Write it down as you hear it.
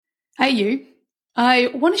Hey, you.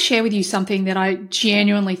 I want to share with you something that I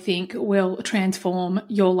genuinely think will transform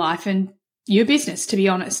your life and your business, to be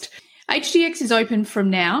honest. HDX is open from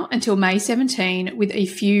now until May 17 with a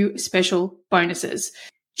few special bonuses.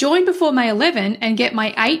 Join before May 11 and get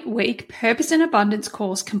my 8-week Purpose and Abundance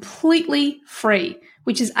course completely free,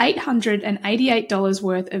 which is $888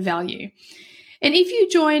 worth of value. And if you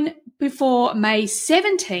join before May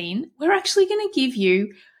 17, we're actually going to give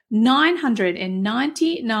you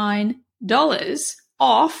 $999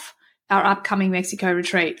 off our upcoming Mexico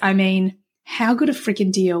retreat. I mean, how good a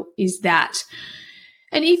freaking deal is that?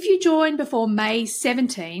 And if you join before May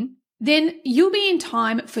 17, then you'll be in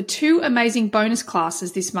time for 2 amazing bonus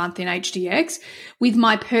classes this month in HDX with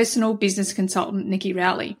my personal business consultant, Nikki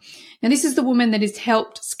Rowley. Now, this is the woman that has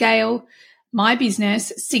helped scale my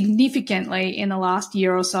business significantly in the last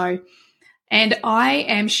year or so. And I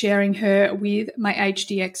am sharing her with my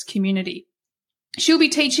HDX community. She'll be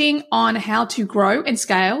teaching on how to grow and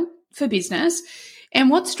scale for business and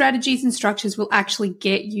what strategies and structures will actually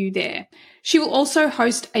get you there. She will also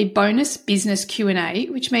host a bonus business Q&A,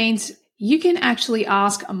 which means you can actually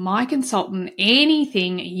ask my consultant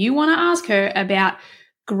anything you want to ask her about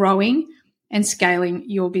growing and scaling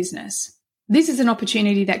your business. This is an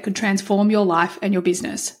opportunity that could transform your life and your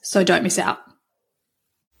business, so don't miss out.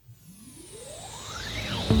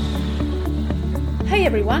 Hey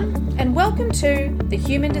everyone, and welcome to the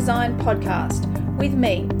Human Design Podcast with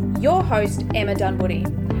me, your host, Emma Dunwoody.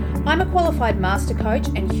 I'm a qualified master coach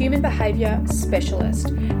and human behaviour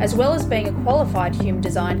specialist, as well as being a qualified human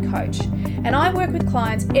design coach. And I work with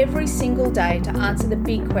clients every single day to answer the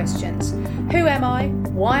big questions. Who am I?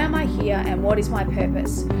 Why am I here? And what is my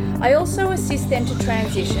purpose? I also assist them to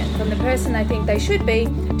transition from the person they think they should be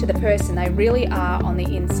to the person they really are on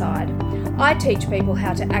the inside. I teach people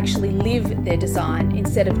how to actually live their design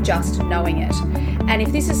instead of just knowing it. And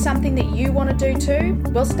if this is something that you want to do too,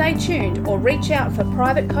 well, stay tuned or reach out for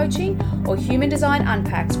private coaching or Human Design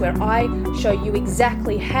Unpacks, where I show you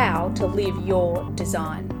exactly how to live your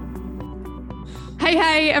design.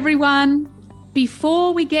 Hey, everyone.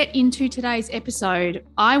 Before we get into today's episode,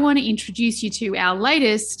 I want to introduce you to our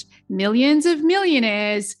latest Millions of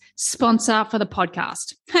Millionaires sponsor for the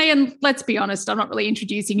podcast. Hey, and let's be honest, I'm not really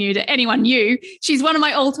introducing you to anyone new. She's one of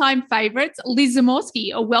my all-time favorites, Liz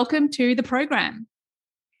Zamorsky. Welcome to the program.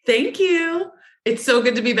 Thank you. It's so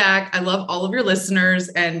good to be back. I love all of your listeners,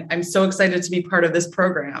 and I'm so excited to be part of this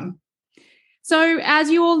program. So as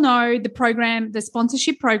you all know, the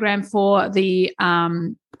sponsorship program for the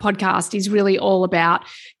podcast is really all about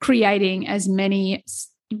creating as many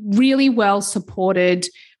really well-supported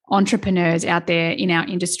entrepreneurs out there in our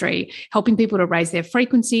industry, helping people to raise their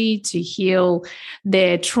frequency, to heal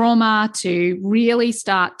their trauma, to really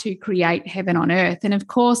start to create heaven on earth. And of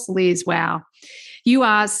course, Liz, wow, you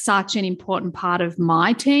are such an important part of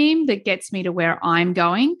my team that gets me to where I'm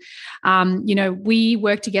going. We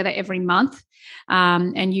work together every month,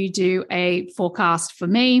 and you do a forecast for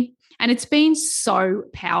me. And it's been so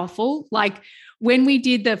powerful. Like, when we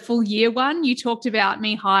did the full year one, you talked about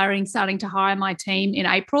me starting to hire my team in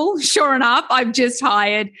April. Sure enough, I've just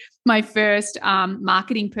hired my first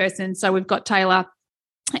marketing person. So we've got Taylor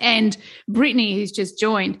and Brittany, who's just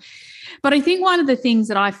joined. But I think one of the things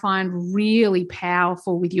that I find really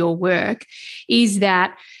powerful with your work is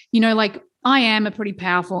that, I am a pretty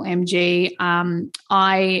powerful MG.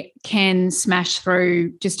 I can smash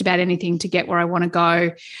through just about anything to get where I want to go.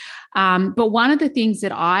 But one of the things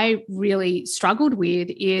that I really struggled with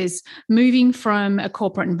is moving from a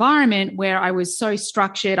corporate environment where I was so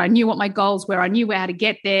structured. I knew what my goals were. I knew how to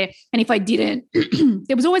get there. And if I didn't,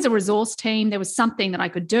 there was always a resource team. There was something that I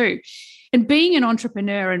could do. And being an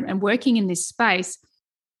entrepreneur and working in this space,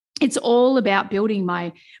 it's all about building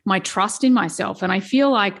my trust in myself. And I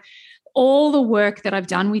feel like all the work that I've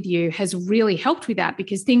done with you has really helped with that,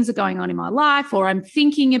 because things are going on in my life or I'm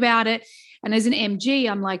thinking about it. And as an MG,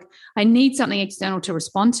 I'm like, I need something external to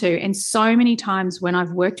respond to. And so many times when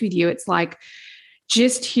I've worked with you, it's like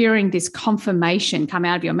just hearing this confirmation come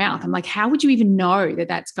out of your mouth. I'm like, how would you even know that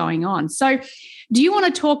that's going on? So do you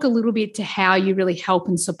want to talk a little bit to how you really help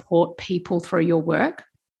and support people through your work?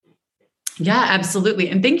 Yeah, absolutely.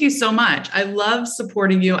 And thank you so much. I love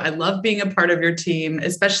supporting you. I love being a part of your team,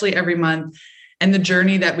 especially every month, and the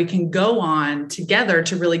journey that we can go on together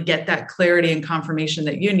to really get that clarity and confirmation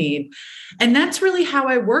that you need. And that's really how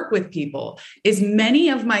I work with people. Is most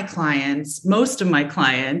of my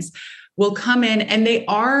clients will come in, and they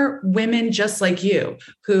are women just like you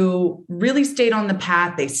who really stayed on the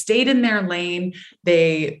path. They stayed in their lane.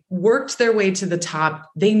 They worked their way to the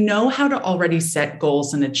top. They know how to already set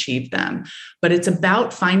goals and achieve them, but it's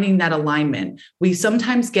about finding that alignment. We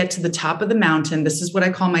sometimes get to the top of the mountain. This is what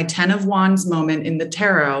I call my 10 of Wands moment in the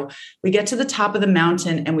tarot. We get to the top of the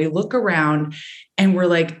mountain and we look around and we're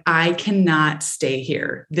like, I cannot stay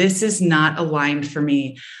here. This is not aligned for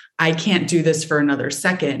me. I can't do this for another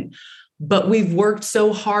second. But we've worked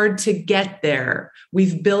so hard to get there.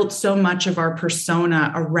 We've built so much of our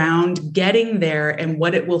persona around getting there and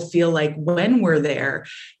what it will feel like when we're there,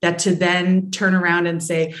 that to then turn around and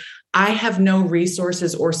say, I have no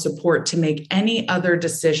resources or support to make any other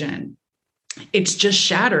decision. It's just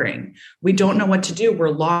shattering. We don't know what to do. We're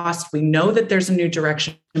lost. We know that there's a new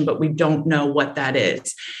direction, but we don't know what that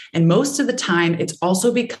is. And most of the time, it's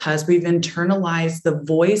also because we've internalized the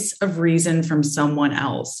voice of reason from someone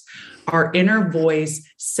else. Our inner voice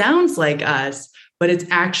sounds like us, but it's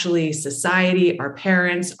actually society, our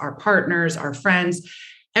parents, our partners, our friends,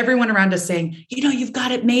 everyone around us saying, you've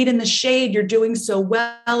got it made in the shade. You're doing so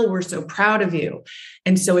well. We're so proud of you.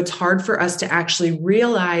 And so it's hard for us to actually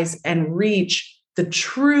realize and reach the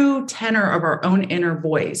true tenor of our own inner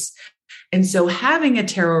voice. And so having a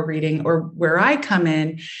tarot reading, or where I come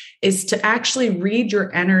in, is to actually read your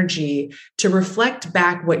energy, to reflect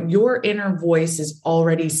back what your inner voice is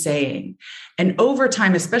already saying. And over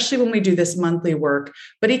time, especially when we do this monthly work,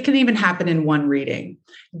 but it can even happen in one reading,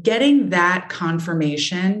 getting that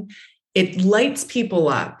confirmation, it lights people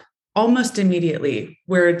up almost immediately,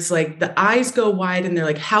 where it's like the eyes go wide and they're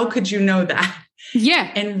like, how could you know that?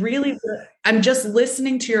 Yeah. And really, I'm just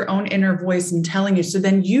listening to your own inner voice and telling you. So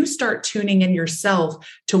then you start tuning in yourself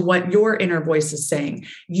to what your inner voice is saying.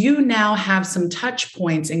 You now have some touch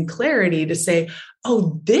points and clarity to say,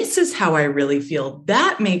 oh, this is how I really feel.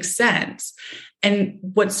 That makes sense. And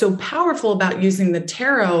what's so powerful about using the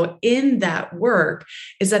tarot in that work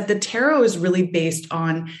is that the tarot is really based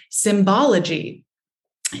on symbology.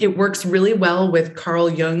 It works really well with Carl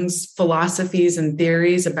Jung's philosophies and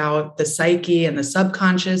theories about the psyche and the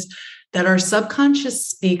subconscious, that our subconscious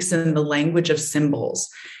speaks in the language of symbols.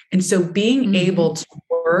 And so being able to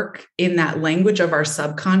work in that language of our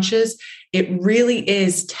subconscious, it really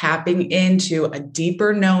is tapping into a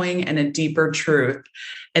deeper knowing and a deeper truth.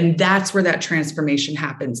 And that's where that transformation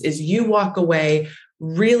happens, is you walk away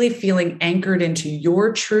really feeling anchored into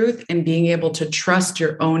your truth and being able to trust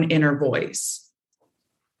your own inner voice.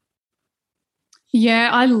 Yeah,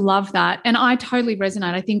 I love that. And I totally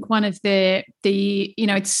resonate. I think one of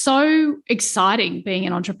it's so exciting being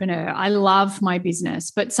an entrepreneur. I love my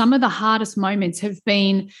business, but some of the hardest moments have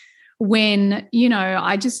been when,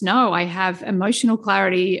 I just know I have emotional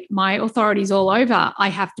clarity. My authority's all over. I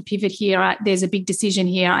have to pivot here. There's a big decision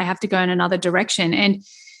here. I have to go in another direction. And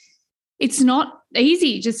it's not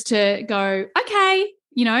easy just to go, okay,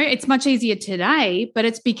 it's much easier today, but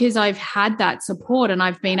it's because I've had that support and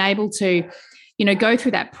I've been able to go through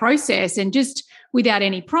that process and just without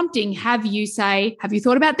any prompting, have you say, have you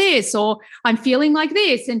thought about this? Or I'm feeling like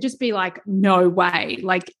this, and just be like, no way.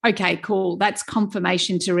 Like, okay, cool. That's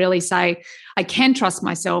confirmation to really say, I can trust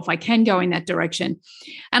myself. I can go in that direction.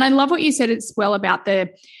 And I love what you said as well about the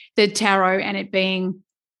tarot and it being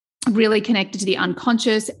really connected to the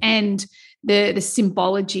unconscious and the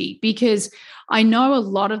symbology, because I know a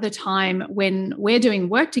lot of the time when we're doing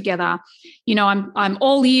work together, I'm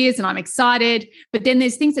all ears and I'm excited, but then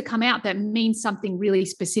there's things that come out that mean something really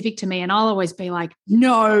specific to me. And I'll always be like,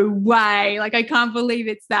 no way. Like, I can't believe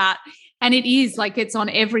it's that. And it is like, it's on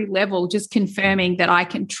every level, just confirming that I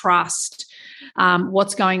can trust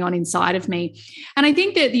what's going on inside of me. And I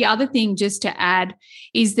think that the other thing just to add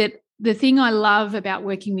is that the thing I love about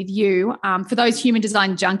working with you, for those human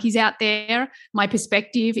design junkies out there, my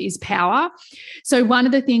perspective is power. So one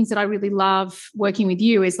of the things that I really love working with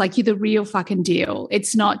you is like, you're the real fucking deal.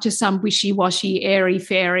 It's not just some wishy-washy,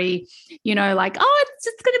 airy-fairy, like, oh,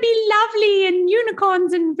 it's going to be lovely and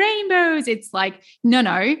unicorns and rainbows. It's like,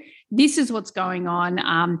 no, this is what's going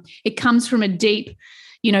on. It comes from a deep,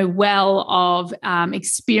 well of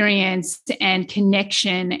experience and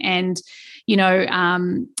connection and,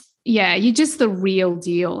 yeah, you're just the real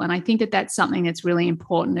deal. And I think that that's something that's really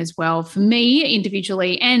important as well for me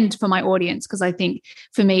individually and for my audience, because I think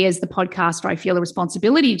for me as the podcaster, I feel a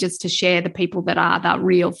responsibility just to share the people that are that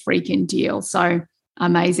real freaking deal. So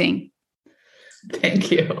amazing.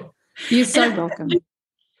 Thank you. You're so welcome.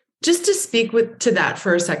 Just to speak to that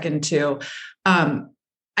for a second too,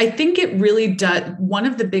 I think it really does. One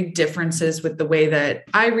of the big differences with the way that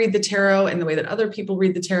I read the tarot and the way that other people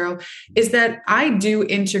read the tarot is that I do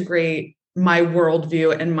integrate my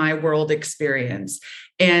worldview and my world experience.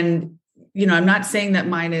 And, I'm not saying that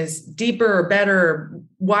mine is deeper or better or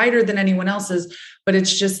wider than anyone else's, but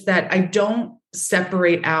it's just that I don't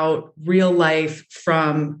separate out real life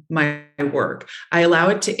from my work. I allow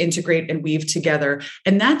it to integrate and weave together.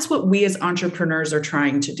 And that's what we as entrepreneurs are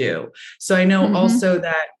trying to do. So I know also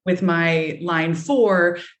that with my line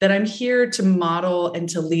 4, that I'm here to model and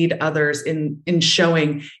to lead others in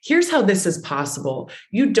showing, here's how this is possible.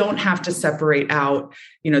 You don't have to separate out,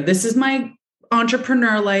 this is my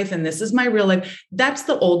entrepreneur life and this is my real life. That's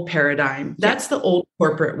the old paradigm. That's the old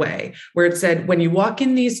corporate way, where it said, when you walk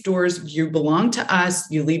in these doors, you belong to us,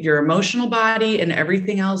 you leave your emotional body and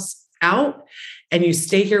everything else out, and you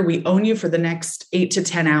stay here. We own you for the next 8 to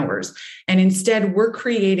 10 hours. And instead, we're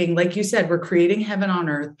creating, like you said, we're creating heaven on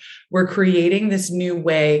earth. We're creating this new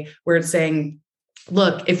way where it's saying,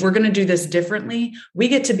 look, if we're going to do this differently, we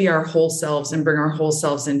get to be our whole selves and bring our whole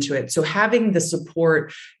selves into it. So having the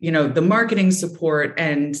support, the marketing support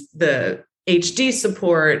and the HD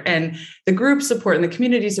support and the group support and the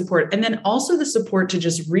community support, and then also the support to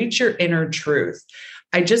just reach your inner truth.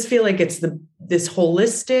 I just feel like it's this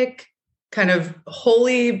holistic kind of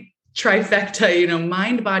holy trifecta,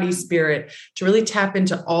 mind, body, spirit, to really tap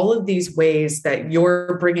into all of these ways that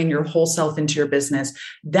you're bringing your whole self into your business.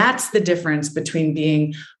 That's the difference between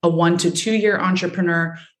being a 1 to 2 year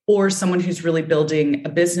entrepreneur or someone who's really building a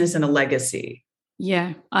business and a legacy.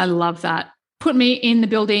 Yeah, I love that. Put me in the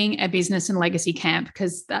building a business and legacy camp,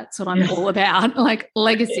 because that's what I'm all about, like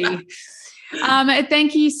legacy.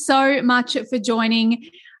 Thank you so much for joining.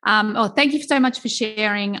 Thank you so much for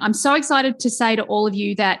sharing. I'm so excited to say to all of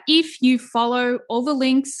you that if you follow all the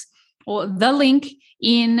links or the link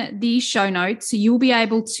in the show notes, you'll be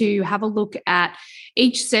able to have a look at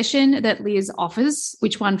each session that Liz offers,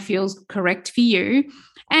 which one feels correct for you.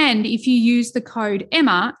 And if you use the code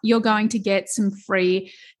Emma, you're going to get some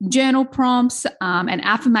free journal prompts and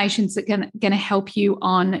affirmations that are going to help you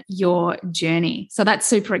on your journey. So that's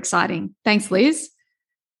super exciting. Thanks, Liz.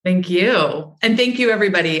 Thank you. And thank you,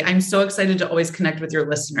 everybody. I'm so excited to always connect with your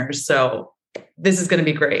listeners. So this is going to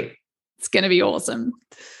be great. It's going to be awesome.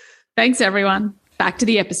 Thanks, everyone. Back to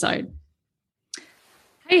the episode.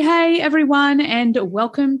 Hey, everyone, and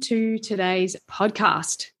welcome to today's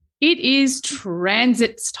podcast. It is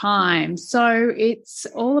transits time. So it's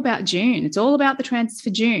all about June. It's all about the transits for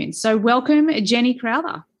June. So welcome, Jenny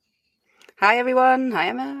Crowther. Hi, everyone. Hi,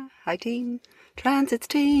 Emma. Hi, team. Transits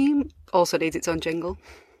team. Also needs its own jingle.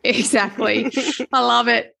 Exactly. I love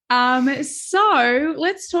it. So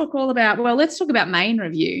let's talk about May in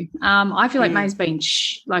review. I feel like May's been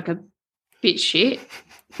like a bit shit,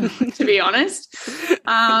 to be honest.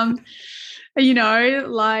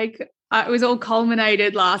 It was all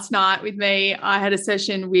culminated last night with me. I had a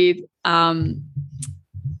session with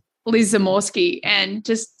Liz Zamorsky and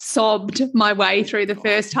just sobbed my way through the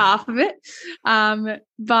first half of it.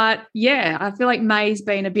 But yeah, I feel like May's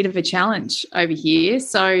been a bit of a challenge over here.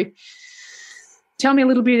 So tell me a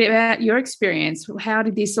little bit about your experience. How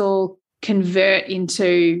did this all convert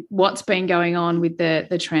into what's been going on with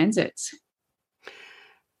the transits?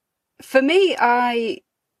 For me, I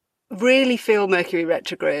really feel Mercury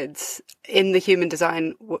retrogrades in the human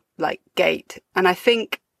design gate. And I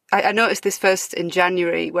think I noticed this first in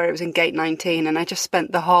January where it was in gate 19, and I just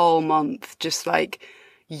spent the whole month just like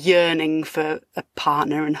yearning for a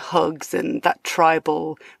partner and hugs and that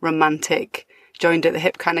tribal, romantic, joined at the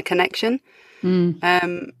hip kind of connection.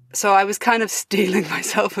 So I was kind of steeling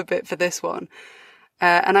myself a bit for this one.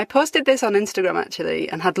 And I posted this on Instagram actually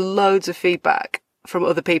and had loads of feedback from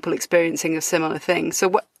other people experiencing a similar thing.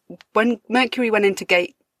 So when Mercury went into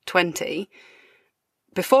gate 20,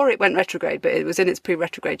 before it went retrograde, but it was in its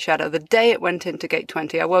pre-retrograde shadow, the day it went into gate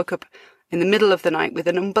 20, I woke up in the middle of the night with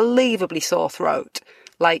an unbelievably sore throat.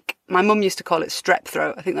 Like my mum used to call it strep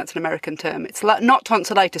throat. I think that's an American term. It's like not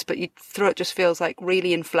tonsillitis, but your throat just feels like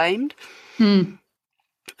really inflamed. And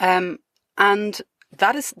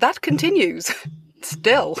that continues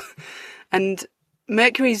still. And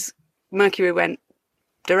Mercury went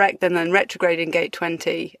direct and then retrograde in gate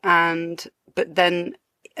 20. But then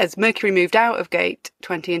as Mercury moved out of gate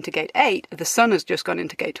 20 into gate 8, the sun has just gone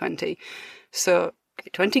into gate 20. So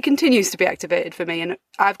gate 20 continues to be activated for me. And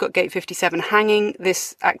I've got gate 57 hanging.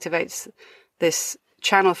 This activates this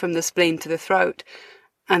channel from the spleen to the throat.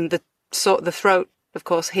 And the throat, of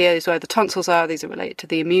course, here is where the tonsils are. These are related to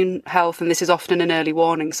the immune health. And this is often an early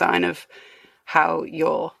warning sign of how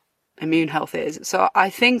your immune health is. So I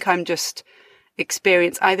think I'm just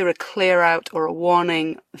experience either a clear out or a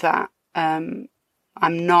warning that I'm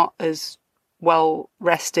not as well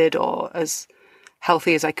rested or as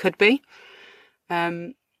healthy as I could be.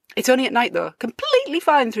 And It's only at night though. Completely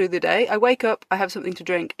fine through the day. I wake up, I have something to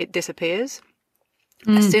drink, it disappears.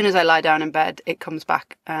 As soon as I lie down in bed, it comes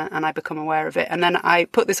back and I become aware of it. And then I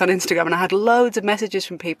put this on Instagram and I had loads of messages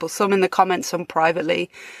from people, some in the comments, some privately,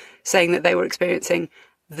 saying that they were experiencing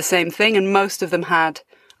the same thing. And most of them had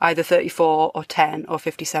either 34 or 10 or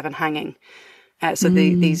 57 hanging.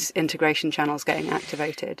 These integration channels getting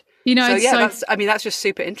activated. That's just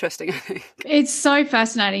super interesting, I think. It's so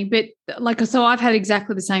fascinating. But so I've had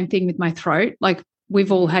exactly the same thing with my throat. Like,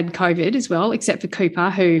 we've all had COVID as well, except for Cooper,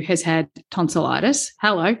 who has had tonsillitis.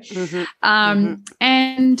 Hello.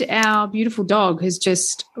 And our beautiful dog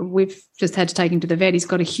we've just had to take him to the vet. He's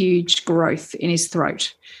got a huge growth in his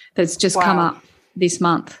throat that's just come up this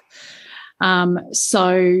month. It's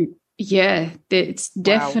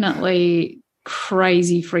definitely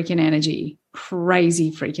crazy freaking energy.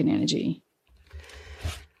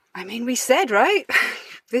 I mean, we said, right?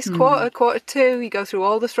 This quarter two, you go through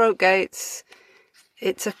all the throat gates.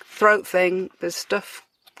 It's a throat thing. There's stuff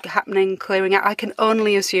happening, clearing out. I can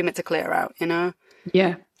only assume it's a clear out, you know?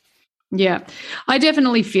 Yeah. Yeah. I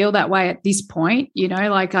definitely feel that way at this point, you know,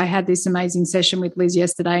 like I had this amazing session with Liz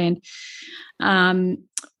yesterday and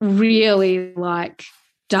really like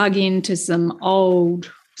dug into some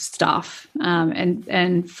old stuff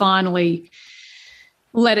and finally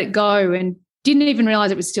let it go and didn't even realize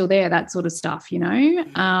it was still there, that sort of stuff, you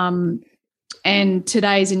know? And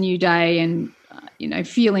today's a new day and, you know,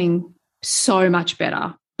 feeling so much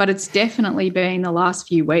better. But it's definitely been the last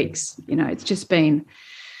few weeks, you know, it's just been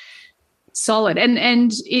solid.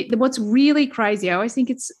 And what's really crazy, I always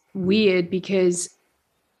think it's weird because,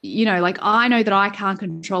 you know, like I know that I can't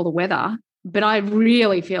control the weather, but I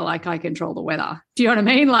really feel like I control the weather. Do you know what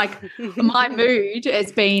I mean? Like my mood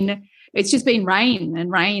it's just been rain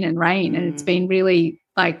and rain and rain. And it's been really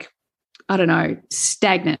like, I don't know,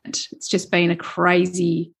 stagnant. It's just been a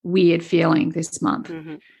crazy, weird feeling this month.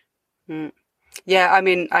 Yeah, I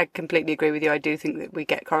mean, I completely agree with you. I do think that we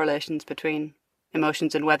get correlations between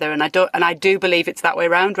emotions and weather, and I do believe it's that way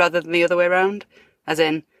around rather than the other way around. As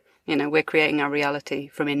in, you know, we're creating our reality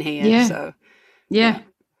from in here. Yeah. So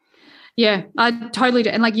yeah, I totally do.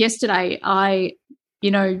 And like yesterday,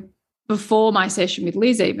 you know, before my session with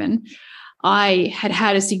Liz, even I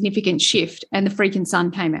had a significant shift, and the freaking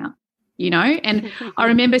sun came out. You know, and I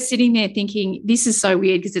remember sitting there thinking, this is so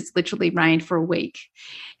weird because it's literally rained for a week.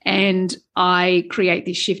 And I create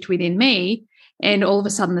this shift within me and all of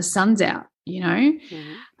a sudden the sun's out, you know,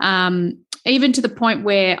 even to the point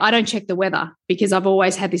where I don't check the weather because I've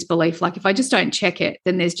always had this belief, like if I just don't check it,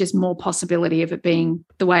 then there's just more possibility of it being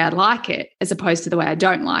the way I like it as opposed to the way I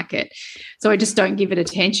don't like it. So I just don't give it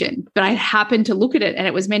attention. But I happened to look at it and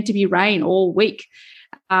it was meant to be rain all week.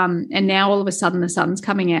 And now all of a sudden the sun's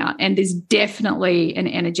coming out and there's definitely an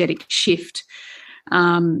energetic shift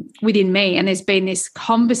within me. And there's been this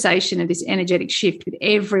conversation of this energetic shift with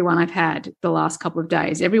everyone I've had the last couple of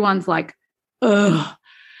days. Everyone's like, ugh,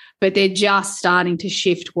 but they're just starting to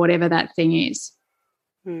shift whatever that thing is.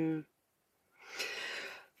 Yeah,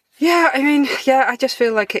 I mean, I just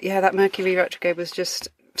feel like that Mercury retrograde was just,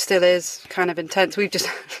 still is kind of intense. We've just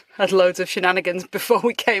had loads of shenanigans before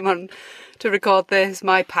we came on to record this.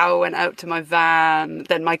 My power went out to my van,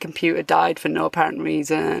 then my computer died for no apparent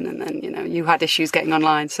reason, and then, you know, you had issues getting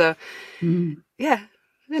online. So, yeah,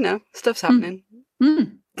 you know, stuff's happening.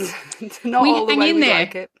 Not we all the hang way in we there.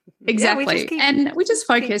 like it. Exactly. We just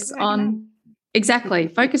focus on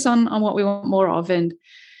what we want more of and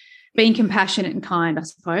being compassionate and kind, I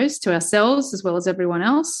suppose, to ourselves as well as everyone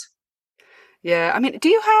else. Yeah, I mean, do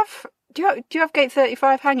you have gate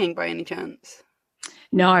 35 hanging by any chance?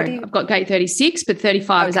 No, I've got gate 36, but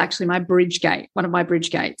 35 is actually my bridge gate, one of my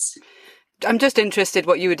bridge gates. I'm just interested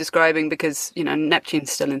what you were describing because, you know,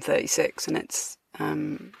 Neptune's still in 36 and it's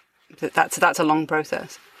that's a long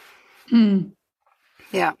process.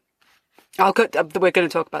 Yeah. We're going to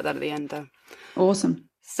talk about that at the end though. Awesome.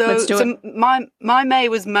 So, let's do it. My May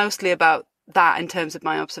was mostly about that in terms of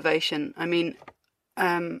my observation. I mean,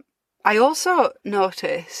 I also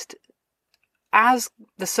noticed as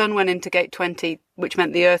the sun went into gate 20, which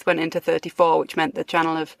meant the earth went into 34, which meant the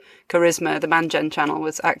channel of charisma, the Mangen channel,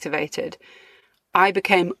 was activated, I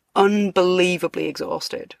became unbelievably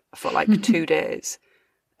exhausted for like 2 days.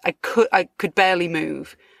 I could barely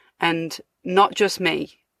move. And not just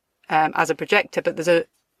me as a projector, but there's a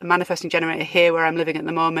manifesting generator here where I'm living at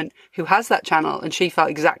the moment who has that channel, and she felt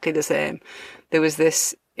exactly the same. There was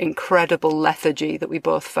this incredible lethargy that we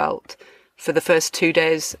both felt for the first 2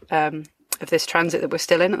 days of this transit that we're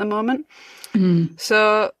still in at the moment.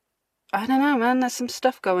 So I don't know, man, there's some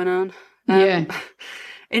stuff going on.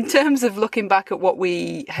 In terms of looking back at what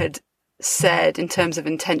we had said in terms of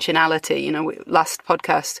intentionality. You know, last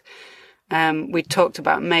podcast, we talked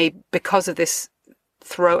about May, because of this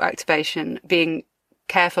throat activation, being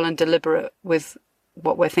careful and deliberate with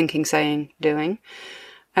what we're thinking, saying, doing.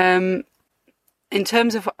 In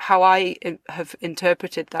terms of how I have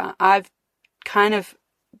interpreted that, I've kind of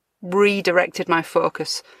redirected my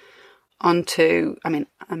focus onto, I mean,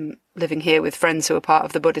 I'm living here with friends who are part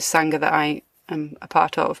of the Buddhist Sangha that I am a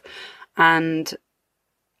part of, and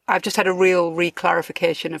I've just had a real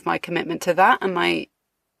reclarification of my commitment to that, and my,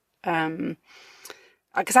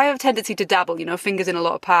 because I have a tendency to dabble, you know, fingers in a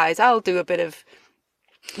lot of pies. I'll do a bit of,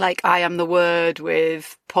 like, I Am the Word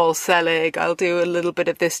with Paul Selig. I'll do a little bit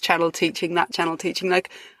of this channel teaching, that channel teaching.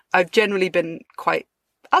 Like, I've generally been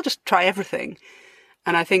I'll just try everything.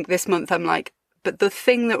 And I think this month I'm like, but the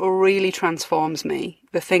thing that really transforms me,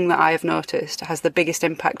 the thing that I have noticed has the biggest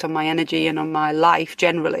impact on my energy and on my life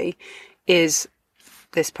generally, is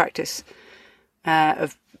this practice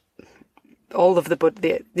of all of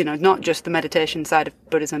the, you know, not just the meditation side of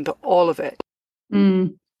Buddhism, but all of it.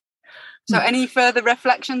 Mm. So any further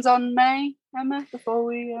reflections on May, Emma, before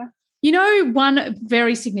we... You know, one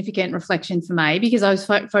very significant reflection for me, because I was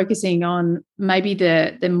focusing on maybe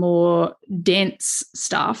the more dense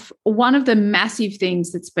stuff. One of the massive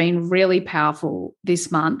things that's been really powerful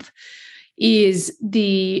this month is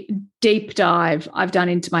the deep dive I've done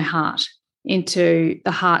into my heart, into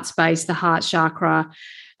the heart space, the heart chakra,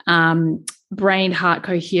 brain-heart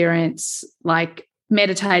coherence, like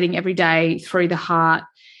meditating every day through the heart.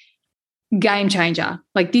 Game changer.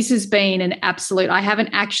 Like, this has been an absolute, I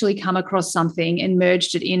haven't actually come across something and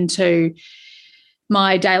merged it into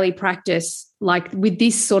my daily practice like with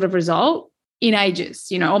this sort of result in ages,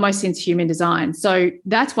 you know, almost since Human Design. So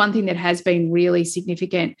that's one thing that has been really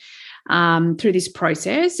significant through this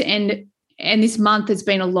process. And this month has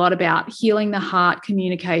been a lot about healing the heart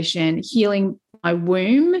communication, healing my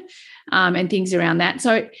womb, and things around that.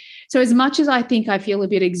 So as much as I think I feel a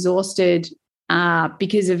bit exhausted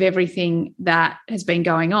because of everything that has been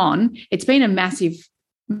going on, it's been a massive,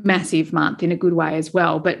 massive month in a good way as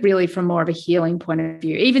well, but really from more of a healing point of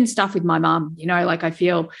view. Even stuff with my mum, you know, like I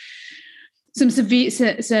feel some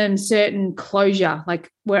certain closure, like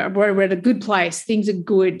we're at a good place, things are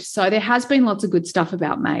good. So there has been lots of good stuff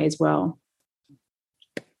about May as well.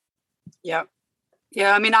 Yeah.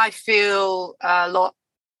 I mean, I feel a lot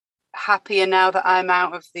happier now that I'm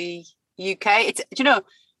out of the UK. It's, you know,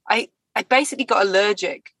 I basically got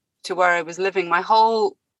allergic to where I was living. I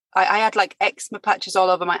had like eczema patches all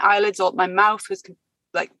over my eyelids. My mouth was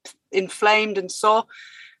like inflamed and sore.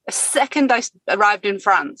 The second I arrived in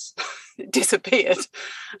France, it disappeared.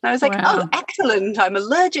 And I was like, wow. Oh, excellent. I'm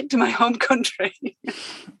allergic to my home country.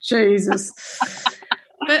 Jesus.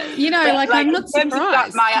 But, you know, like I'm not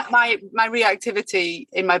surprised. My reactivity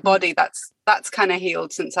in my body, that's kind of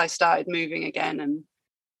healed since I started moving again. And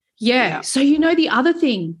yeah. So, you know, the other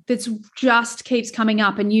thing that's just keeps coming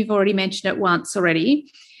up, and you've already mentioned it once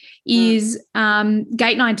already, is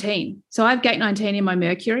gate 19. So I have gate 19 in my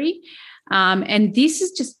Mercury, and this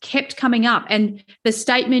has just kept coming up. And the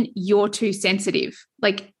statement, you're too sensitive,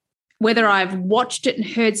 like whether I've watched it and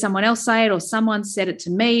heard someone else say it, or someone said it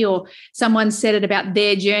to me, or someone said it about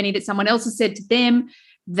their journey that someone else has said to them,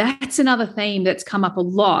 that's another theme that's come up a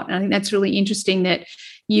lot. And I think that's really interesting that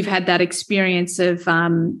you've had that experience of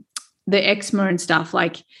the eczema and stuff.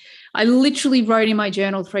 Like, I literally wrote in my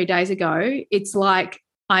journal 3 days ago, it's like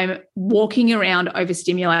I'm walking around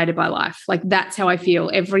overstimulated by life. Like, that's how I feel.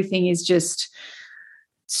 Everything is just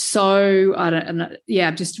so,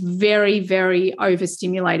 just very, very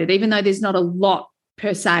overstimulated, even though there's not a lot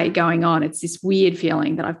per se going on. It's this weird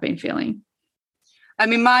feeling that I've been feeling. I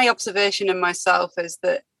mean, my observation in myself is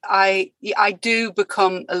that I do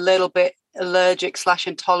become a little bit allergic /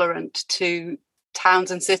 intolerant to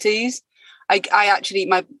towns and cities. I actually,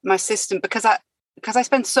 my system, because I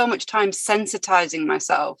spend so much time sensitizing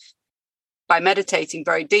myself by meditating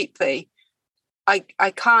very deeply,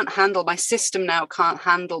 I can't handle, my system now can't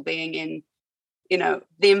handle being in, you know,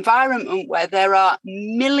 the environment where there are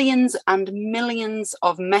millions and millions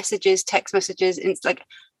of messages, text messages. It's like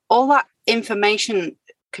all that information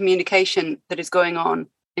communication that is going on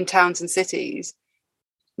in towns and cities.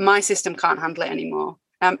 My system can't handle it anymore.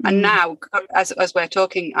 And now, as we're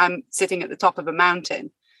talking, I'm sitting at the top of a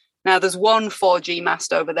mountain. Now, there's one 4G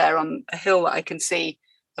mast over there on a hill that I can see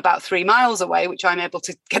about 3 miles away, which I'm able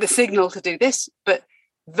to get a signal to do this, but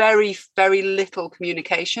very, very little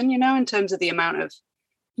communication, you know, in terms of the amount of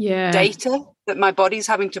data that my body's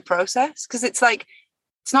having to process. Because it's like,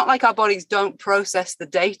 it's not like our bodies don't process the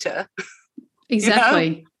data. Exactly.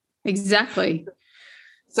 You know? Exactly.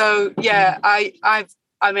 So, yeah, I've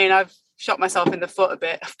shot myself in the foot a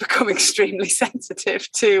bit. I've become extremely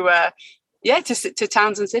sensitive to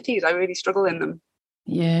towns and cities. I really struggle in them.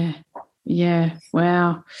 Yeah.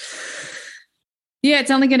 Wow. Yeah,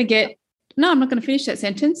 it's only going to get. No, I'm not going to finish that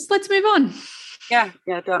sentence. Let's move on. Yeah.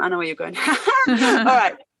 Don't. I know where you're going. All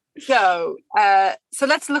right. So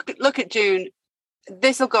let's look at June.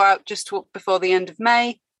 This will go out just before the end of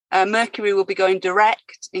May. Mercury will be going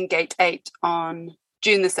direct in Gate 8 on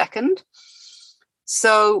June the 2nd.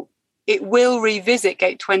 So it will revisit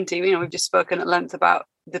Gate 20. You know, we've just spoken at length about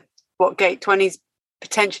what Gate 20 is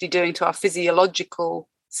potentially doing to our physiological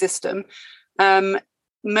system.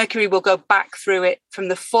 Mercury will go back through it from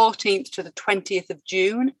the 14th to the 20th of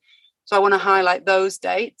June. So I want to highlight those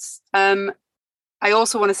dates. I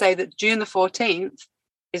also want to say that June the 14th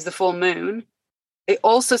is the full moon. It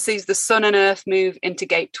also sees the Sun and Earth move into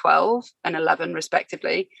Gate 12 and 11,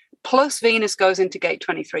 respectively, plus Venus goes into Gate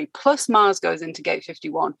 23, plus Mars goes into Gate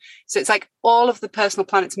 51. So it's like all of the personal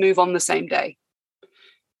planets move on the same day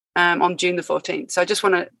on June the 14th. So I just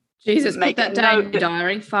want to make that day in your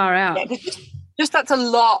diary, far out. Yeah, just that's a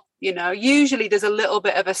lot, you know. Usually there's a little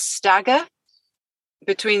bit of a stagger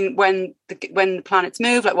between when the planets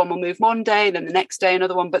move, like one will move one day, then the next day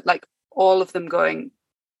another one, but like all of them going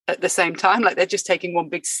at the same time, like they're just taking one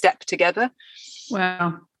big step together.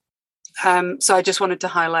 Wow. So I just wanted to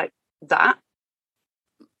highlight that.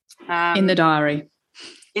 In the diary.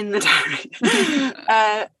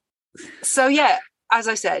 So yeah, as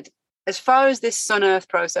I said, as far as this Sun-Earth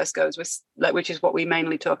process goes, which is what we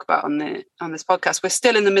mainly talk about on this podcast, we're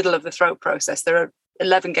still in the middle of the throat process. There are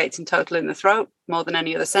 11 gates in total in the throat, more than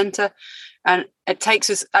any other center. And it takes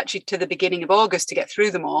us actually to the beginning of August to get through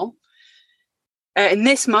them all. In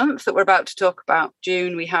this month that we're about to talk about,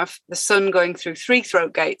 June, we have the Sun going through 3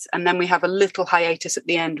 throat gates, and then we have a little hiatus at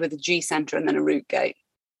the end with a G center and then a root gate.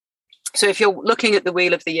 So if you're looking at the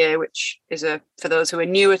Wheel of the Year, which is for those who are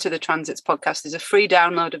newer to the Transits podcast, there's a free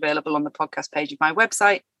download available on the podcast page of my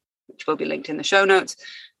website, which will be linked in the show notes.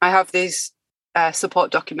 I have these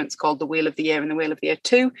support documents called the Wheel of the Year and the Wheel of the Year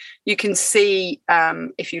 2. You can see,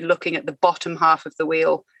 if you're looking at the bottom half of the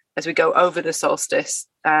wheel, as we go over the solstice,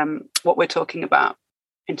 what we're talking about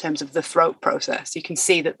in terms of the throat process. You can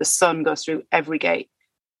see that the Sun goes through every gate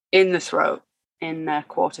in the throat in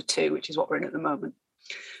quarter 2, which is what we're in at the moment.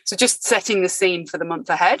 So just setting the scene for the month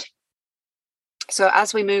ahead. So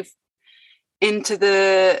as we move into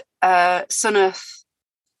the Sun-Earth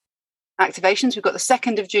activations, we've got the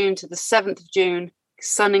 2nd of June to the 7th of June,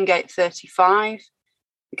 Sun in Gate 35,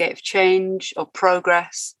 the Gate of Change or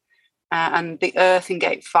Progress, and the Earth in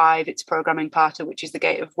Gate 5, its programming parter, which is the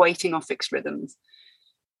Gate of Waiting or Fixed Rhythms.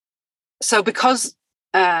 So because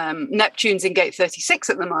Neptune's in Gate 36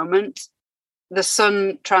 at the moment, the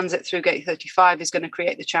Sun transit through Gate 35 is going to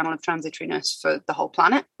create the channel of transitoriness for the whole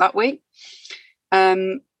planet that week.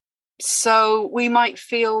 So we might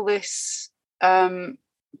feel this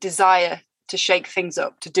desire to shake things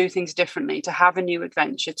up, to do things differently, to have a new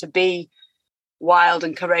adventure, to be wild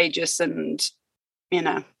and courageous. And, you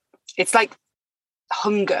know, it's like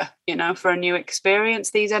hunger, you know, for a new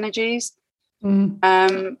experience, these energies.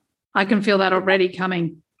 I can feel that already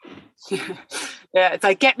coming. Yeah, it's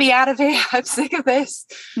like, get me out of here. I'm sick of this.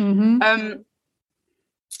 At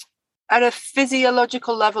a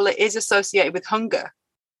physiological level, it is associated with hunger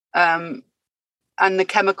and the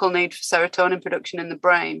chemical need for serotonin production in the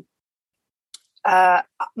brain.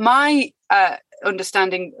 My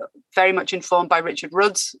understanding, very much informed by Richard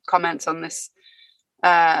Rudd's comments on this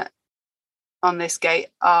gate,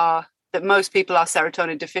 are that most people are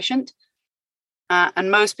serotonin deficient,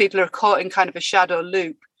 and most people are caught in kind of a shadow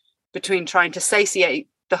loop between trying to satiate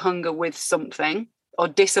the hunger with something or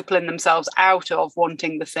discipline themselves out of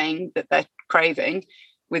wanting the thing that they're craving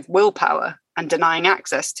with willpower and denying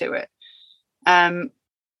access to it.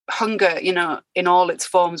 Hunger, you know, in all its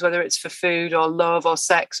forms, whether it's for food or love or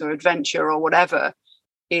sex or adventure or whatever,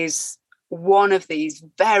 is one of these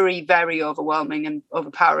very, very overwhelming and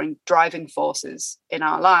overpowering driving forces in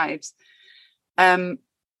our lives.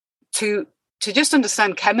 To just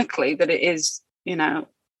understand chemically that it is, you know,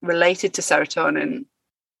 related to serotonin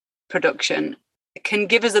production, it can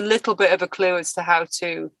give us a little bit of a clue as to how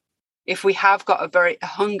to, if we have got a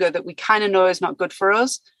hunger that we kind of know is not good for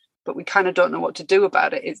us, but we kind of don't know what to do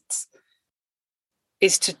about it,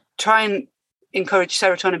 is to try and encourage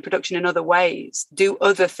serotonin production in other ways, do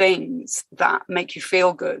other things that make you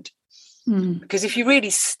feel good. Because if you really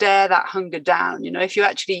stare that hunger down, you know, if you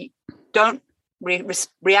actually don't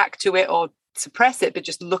react to it or suppress it, but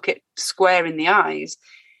just look it square in the eyes,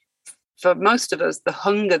 for most of us,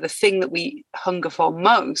 the thing that we hunger for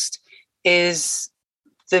most is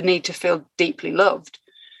the need to feel deeply loved.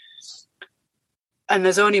 And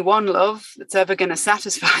there's only one love that's ever going to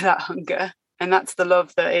satisfy that hunger. And that's the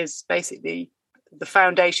love that is basically the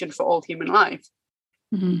foundation for all human life.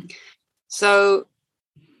 Mm-hmm. So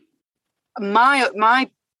my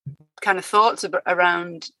kind of thoughts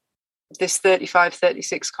around this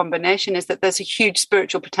 35-36 combination is that there's a huge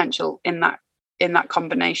spiritual potential in that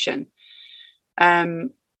combination.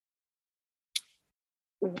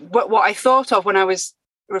 What I thought of when I was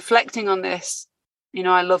reflecting on this, you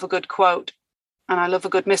know, I love a good quote and I love a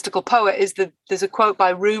good mystical poet, is that there's a quote by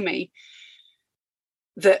Rumi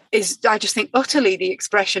that is, I just think, utterly the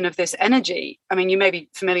expression of this energy. I mean, you may be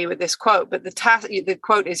familiar with this quote, but the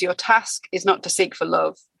quote is, your task is not to seek for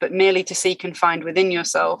love, but merely to seek and find within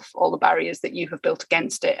yourself all the barriers that you have built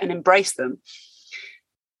against it and embrace them.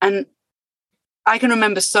 And I can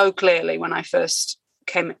remember so clearly when I first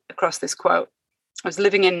came across this quote. I was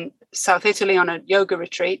living in South Italy on a yoga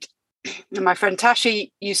retreat, and my friend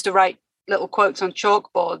Tashi used to write little quotes on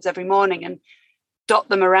chalkboards every morning and dot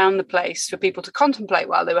them around the place for people to contemplate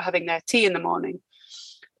while they were having their tea in the morning.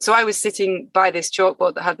 So I was sitting by this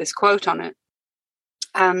chalkboard that had this quote on it,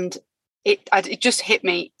 and it just hit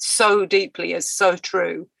me so deeply as so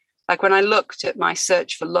true. Like when I looked at my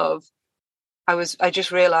search for love, I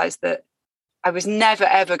just realized that I was never,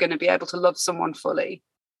 ever going to be able to love someone fully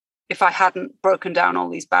if I hadn't broken down all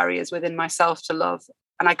these barriers within myself to love.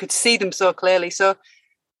 And I could see them so clearly. So,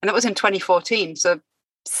 and that was in 2014. So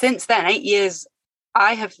since then, 8 years,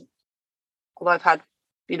 although I've had,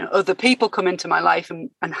 you know, other people come into my life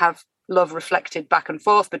and have love reflected back and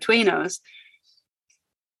forth between us,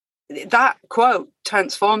 that quote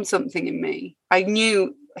transformed something in me. I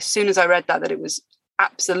knew as soon as I read that it was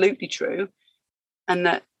absolutely true, and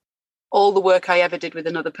that all the work I ever did with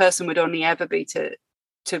another person would only ever be to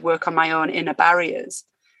work on my own inner barriers.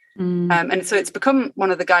 And so it's become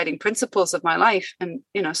one of the guiding principles of my life. And,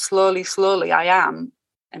 you know, slowly, I am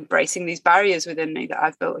embracing these barriers within me that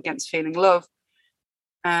I've built against feeling love,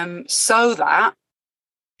 so that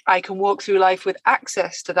I can walk through life with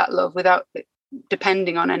access to that love without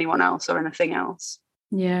depending on anyone else or anything else.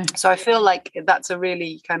 Yeah. So I feel like that's a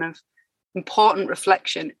really kind of important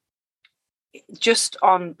reflection just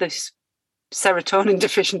on this serotonin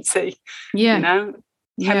deficiency, Yeah. you know,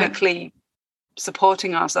 chemically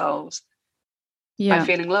supporting ourselves by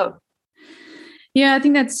feeling love. Yeah, I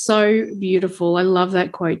think that's so beautiful. I love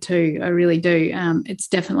that quote too. I really do. It's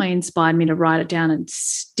definitely inspired me to write it down and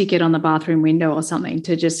stick it on the bathroom window or something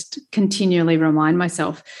to just continually remind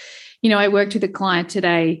myself. You know, I worked with a client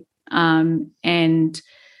today, and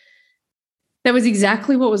that was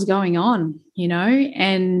exactly what was going on, you know,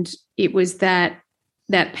 and it was that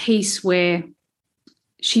piece where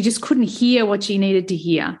she just couldn't hear what she needed to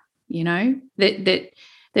hear, you know, that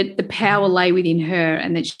the power lay within her,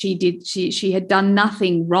 and that she had done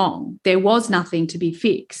nothing wrong. There was nothing to be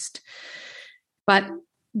fixed. But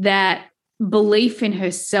that belief in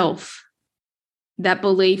herself, that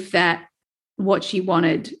belief that what she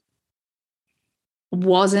wanted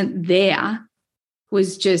wasn't there,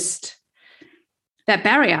 was just that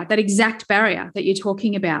barrier, that exact barrier that you're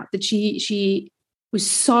talking about, that she was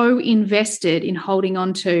so invested in holding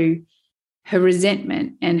on to her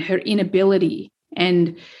resentment and her inability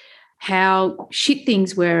and how shit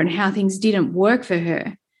things were and how things didn't work for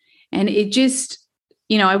her. And it just,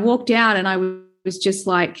 you know, I walked out and I was just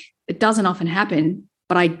like, it doesn't often happen,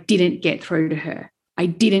 but I didn't get through to her.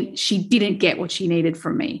 She didn't get what she needed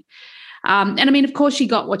from me. And I mean, of course she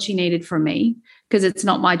got what she needed from me, because it's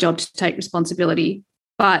not my job to take responsibility.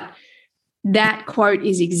 But that quote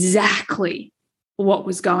is exactly what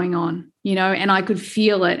was going on, you know, and I could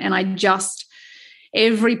feel it. And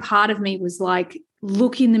every part of me was like,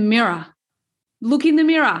 look in the mirror.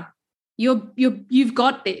 You've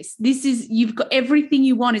got this. You've got everything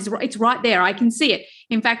you want. It's right there. I can see it.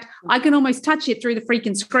 In fact, I can almost touch it through the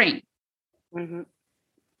freaking screen. Mm-hmm.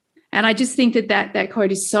 And I just think that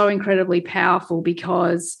quote is so incredibly powerful,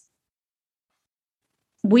 because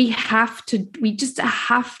we just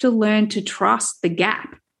have to learn to trust the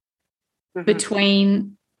gap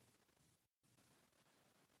between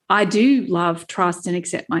I do love, trust, and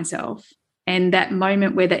accept myself, and that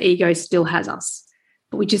moment where the ego still has us.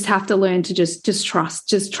 But we just have to learn to just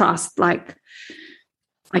trust, like,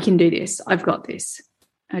 I can do this. I've got this.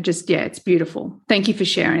 It's beautiful. Thank you for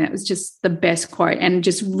sharing. It was just the best quote, and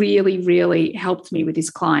just really, really helped me with this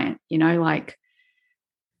client, you know, like,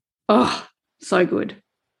 oh, so good.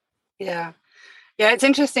 Yeah. Yeah, it's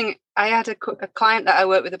interesting. I had a client that I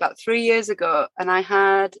worked with about 3 years ago, and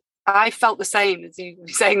I felt the same as you were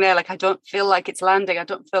saying there, like, I don't feel like it's landing. I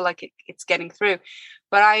don't feel like it's getting through.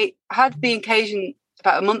 But I had the occasion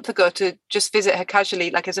about a month ago to just visit her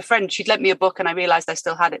casually, like as a friend. She'd lent me a book and I realized I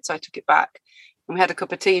still had it, so I took it back and we had a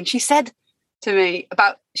cup of tea. And she said to me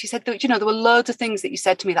that, you know, there were loads of things that you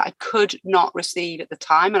said to me that I could not receive at the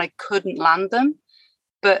time and I couldn't land them,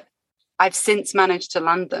 but I've since managed to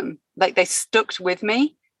land them. Like, they stuck with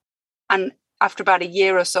me, and after about a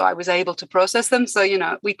year or so I was able to process them. So, you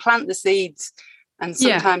know, we plant the seeds and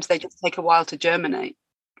sometimes they just take a while to germinate.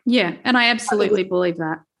 Yeah, and I absolutely believe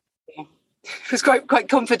that. Yeah. It was quite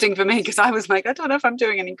comforting for me, because I was like, I don't know if I'm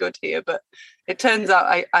doing any good here, but it turns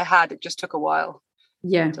out it just took a while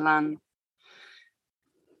to land.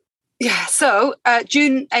 Yeah, so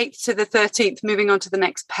June 8th to the 13th, moving on to the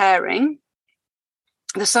next pairing,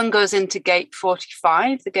 the sun goes into gate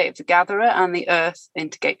 45, the gate of the gatherer, and the earth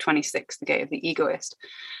into gate 26, the gate of the egoist.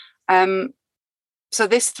 So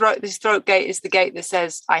this throat gate is the gate that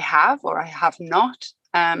says I have or I have not.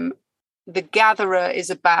 The gatherer is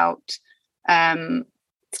about, the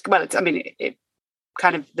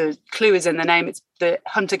clue is in the name. It's the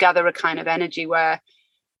hunter-gatherer kind of energy, where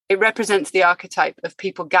it represents the archetype of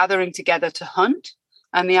people gathering together to hunt,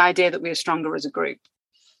 and the idea that we are stronger as a group.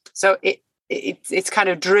 So it's kind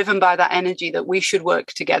of driven by that energy that we should work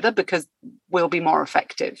together because we'll be more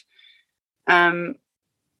effective.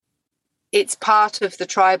 It's part of the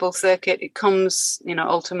tribal circuit. It comes, you know,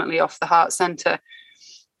 ultimately off the heart center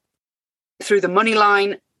through the money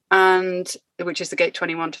line, and which is the gate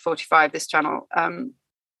 21 to 45, this channel.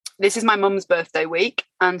 This is my mum's birthday week,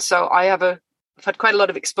 and so I've had quite a lot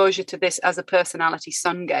of exposure to this as a personality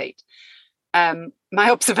sun gate. My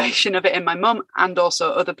observation of it in my mum, and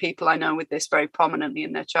also other people I know with this very prominently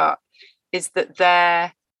in their chart, is that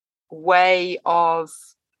their way of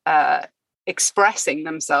expressing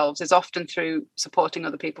themselves is often through supporting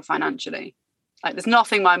other people financially. Like, there's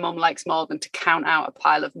nothing my mum likes more than to count out a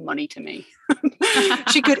pile of money to me.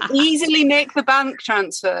 She could easily make the bank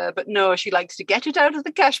transfer, but no, she likes to get it out of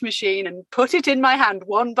the cash machine and put it in my hand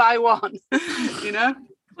one by one. You know,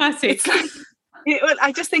 classic.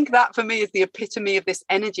 I just think that for me is the epitome of this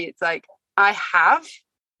energy. It's like, I have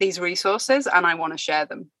these resources and I want to share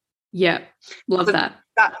them. Yeah, love so that.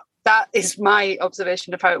 That is my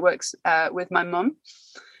observation of how it works with my mum.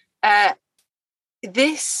 It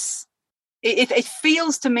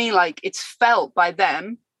feels to me like it's felt by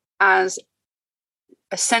them as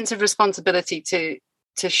a sense of responsibility to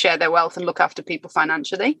share their wealth and look after people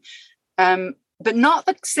financially, but not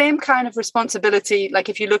the same kind of responsibility. Like,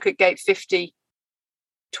 if you look at gate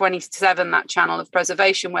 27, that channel of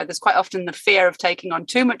preservation, where there's quite often the fear of taking on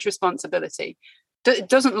too much responsibility. It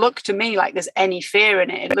doesn't look to me like there's any fear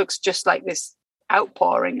in it. It looks just like this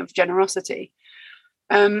outpouring of generosity.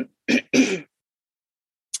 But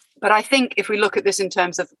I think if we look at this in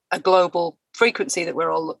terms of a global frequency that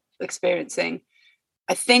we're all experiencing,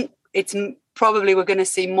 I think it's probably we're going to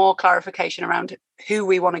see more clarification around who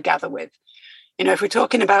we want to gather with. You know, if we're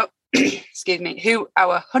talking about, who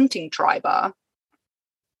our hunting tribe are,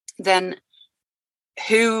 then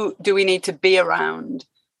who do we need to be around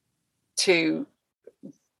to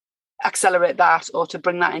accelerate that or to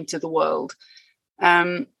bring that into the world?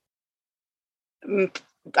 I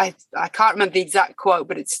can't remember the exact quote,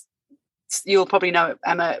 but you'll probably know it,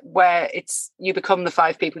 Emma, where it's you become the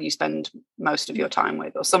 5 people you spend most of your time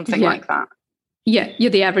with, or something like that. Yeah,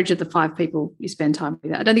 you're the average of the 5 people you spend time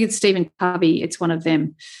with. I don't think it's Stephen Covey, it's one of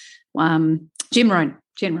them. Jim Rohn.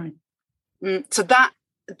 So that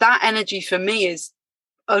energy for me is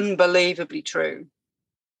unbelievably true.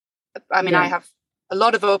 I mean, I have a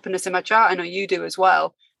lot of openness in my chart. I know you do as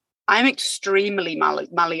well. I'm extremely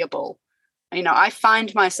malleable. You know, I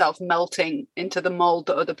find myself melting into the mold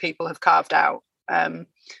that other people have carved out.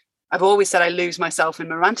 I've always said I lose myself in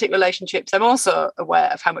romantic relationships. I'm also aware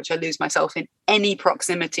of how much I lose myself in any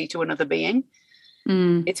proximity to another being.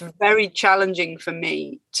 It's very challenging for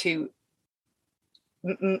me to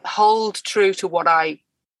hold true to what I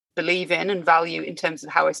believe in and value in terms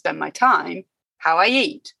of how I spend my time, how I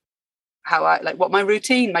eat, what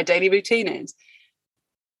my daily routine is,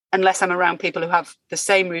 unless I'm around people who have the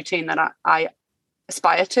same routine that I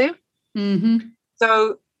aspire to. Mm-hmm.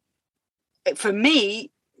 So for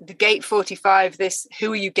me, the gate 45, this,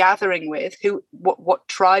 who are you gathering with? What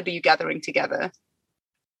tribe are you gathering together?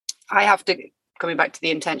 I have to, coming back to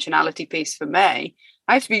the intentionality piece for me,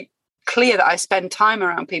 I have to be clear that I spend time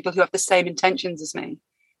around people who have the same intentions as me,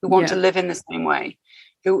 who want to live in the same way,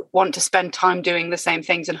 who want to spend time doing the same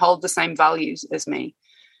things and hold the same values as me.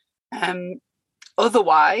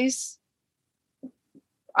 Otherwise,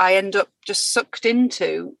 I end up just sucked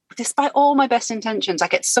into, despite all my best intentions, I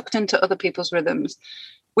get sucked into other people's rhythms,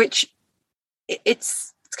 which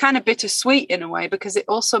it's kind of bittersweet in a way, because it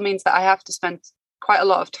also means that I have to spend quite a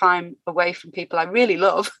lot of time away from people I really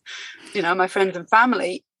love, my friends and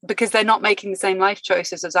family, because they're not making the same life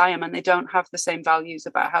choices as I am, and they don't have the same values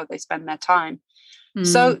about how they spend their time.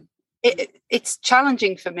 So it's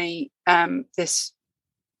challenging for me,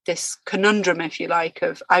 this conundrum, if you like,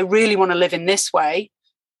 of I really want to live in this way,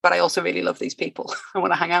 but I also really love these people. I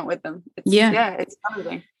want to hang out with them. It's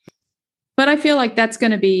challenging. But I feel like that's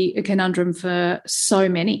going to be a conundrum for so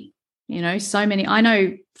many, so many. I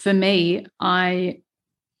know for me, I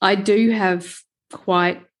do have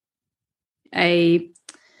quite a,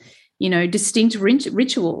 distinct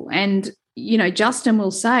ritual. And, Justin will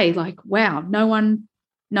say like, wow, no one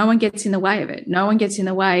gets in the way of it. No one gets in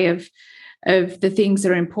the way of the things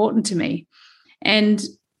that are important to me. And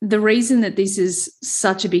the reason that this is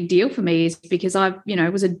such a big deal for me is because I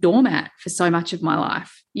was a doormat for so much of my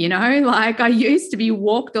life, like I used to be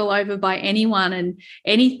walked all over by anyone and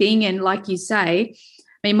anything. And like you say,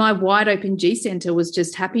 I mean, my wide open G center was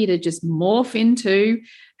just happy to just morph into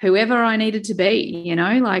whoever I needed to be,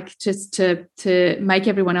 like just to make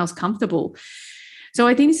everyone else comfortable. So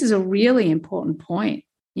I think this is a really important point,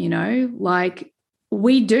 like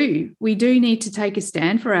we do need to take a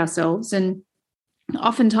stand for ourselves. And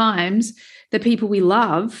oftentimes the people we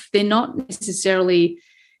love, they're not necessarily,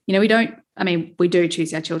 we do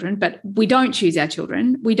choose our children, but we don't choose our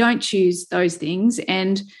children. We don't choose those things.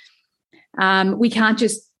 And we can't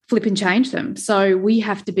just flip and change them. So we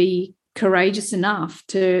have to be courageous enough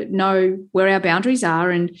to know where our boundaries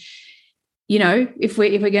are. And, if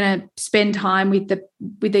we're going to spend time with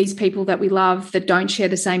these people that we love that don't share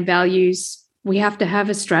the same values, we have to have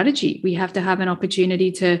a strategy. We have to have an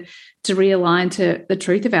opportunity to realign to the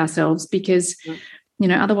truth of ourselves, because,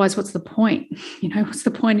 otherwise what's the point? What's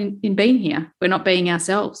the point in being here? We're not being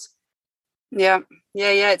ourselves. Yeah.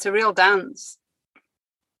 It's a real dance.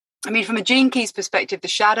 I mean, from a Gene Keys perspective, the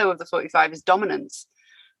shadow of the 45 is dominance.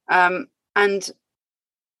 And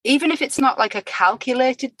even if it's not like a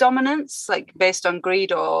calculated dominance, like based on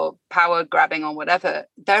greed or power grabbing or whatever,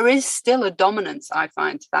 there is still a dominance, I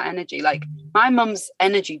find, to that energy. Like my mum's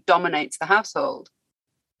energy dominates the household.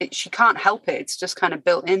 She can't help it. It's just kind of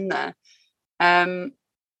built in there. And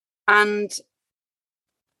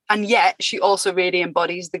yet she also really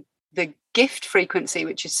embodies the gift frequency,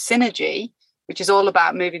 which is synergy, which is all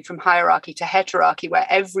about moving from hierarchy to heterarchy, where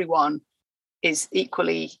everyone is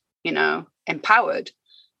equally, empowered.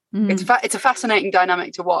 It's a fascinating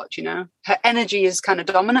dynamic to watch. Her energy is kind of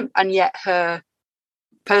dominant, and yet her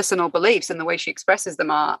personal beliefs and the way she expresses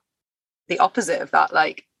them are the opposite of that.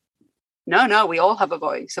 Like, no, we all have a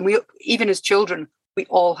voice, and we, even as children, we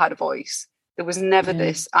all had a voice. There was never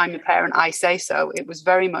this I'm a parent, I say so. It was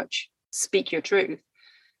very much speak your truth.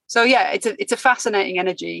 So it's a fascinating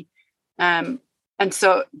energy, and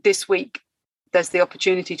so this week there's the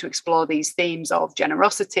opportunity to explore these themes of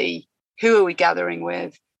generosity. Who are we gathering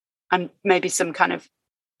with? And maybe some kind of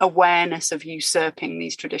awareness of usurping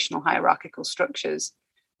these traditional hierarchical structures.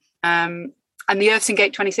 And the Earth's in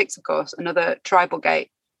gate 26, of course, another tribal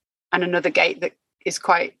gate, and another gate that is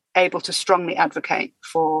quite able to strongly advocate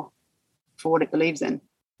for what it believes in.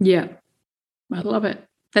 Yeah, I love it.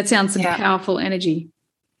 That sounds some powerful energy.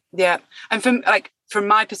 Yeah. And from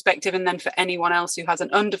my perspective, and then for anyone else who has an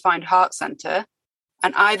undefined heart center,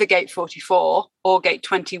 and either gate 44 or gate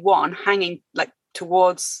 21 hanging like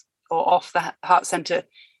towards or off the heart center,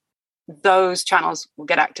 those channels will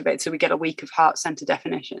get activated. So we get a week of heart center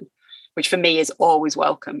definition, which for me is always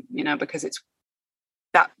welcome, because it's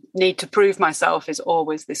that need to prove myself is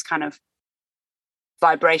always this kind of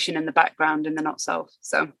vibration in the background in the not self.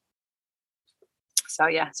 So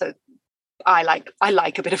I like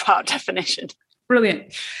a bit of heart definition.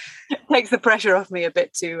 Brilliant. It takes the pressure off me a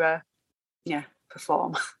bit to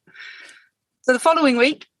perform. So the following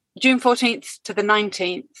week, June 14th to the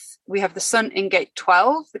 19th, we have the sun in gate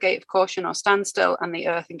 12, the gate of caution or standstill, and the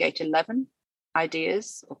earth in gate 11,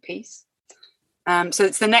 ideas or peace. So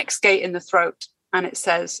it's the next gate in the throat, and it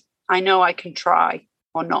says, I know I can try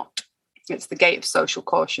or not. It's the gate of social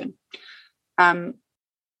caution. And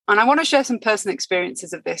I want to share some personal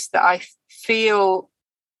experiences of this that I feel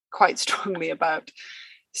quite strongly about.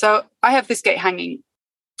 So I have this gate hanging,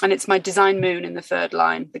 and it's my design moon in the third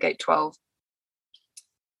line, the gate 12.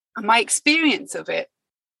 And my experience of it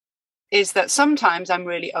is that sometimes I'm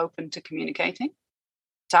really open to communicating,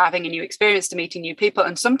 to having a new experience, to meeting new people.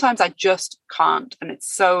 And sometimes I just can't. And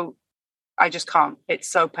I just can't. It's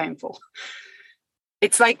so painful.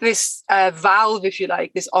 It's like this valve, if you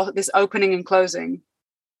like, this opening and closing,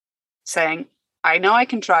 saying, I know I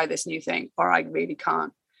can try this new thing, or I really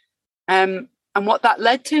can't. And what that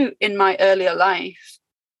led to in my earlier life,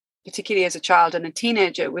 particularly as a child and a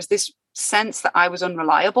teenager, was this sense that I was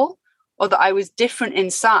unreliable or that I was different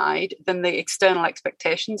inside than the external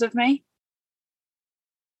expectations of me.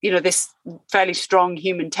 You know, this fairly strong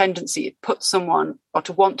human tendency to put someone, or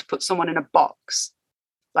to want to put someone in a box,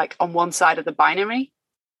 like on one side of the binary,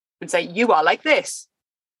 and say, you are like this.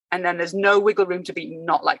 And then there's no wiggle room to be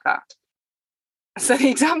not like that. So the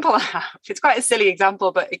example I have, it's quite a silly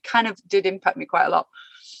example, but it kind of did impact me quite a lot.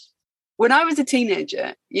 When I was a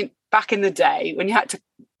teenager, back in the day, when you had to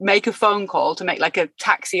make a phone call to make like a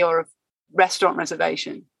taxi or a restaurant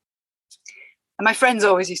reservation, and my friends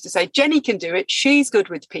always used to say, Jenny can do it. She's good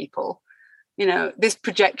with people. You know, this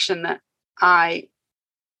projection that I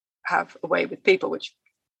have a way with people, which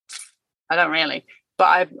I don't really, but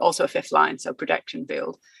I'm also a fifth line, so projection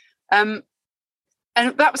field. And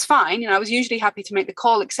that was fine. You know, I was usually happy to make the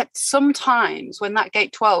call, except sometimes when that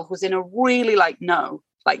gate 12 was in a really no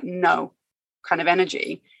kind of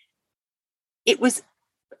energy, it was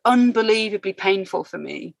unbelievably painful for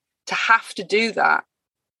me to have to do that,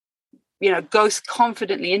 you know, go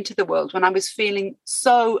confidently into the world when I was feeling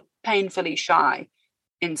so painfully shy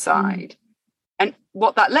inside. And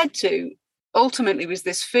what that led to ultimately was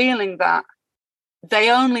this feeling that they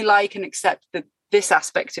only like and accept this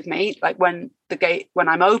aspect of me, like when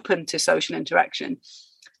I'm open to social interaction,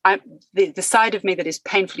 the side of me that is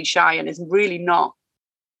painfully shy and is really not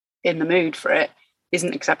in the mood for it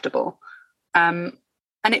isn't acceptable. And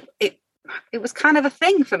it was kind of a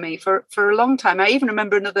thing for me for a long time. I even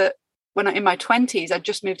remember in my 20s, I'd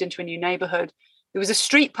just moved into a new neighborhood. There was a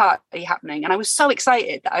street party happening, and I was so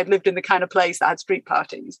excited that I'd lived in the kind of place that had street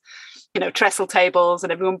parties, you know, trestle tables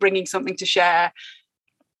and everyone bringing something to share.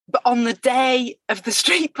 But on the day of the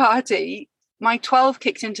street party, my 12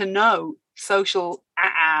 kicked into no social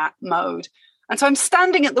mode. And so I'm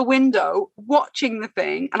standing at the window watching the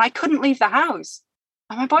thing, and I couldn't leave the house.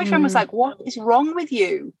 And my boyfriend was like, what is wrong with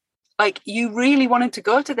you? Like, you really wanted to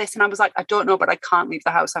go to this? And I was like, I don't know, but I can't leave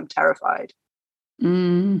the house. I'm terrified.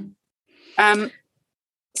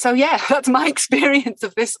 So yeah, that's my experience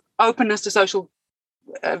of this openness to social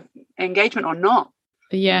engagement or not.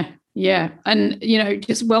 Yeah. And, you know,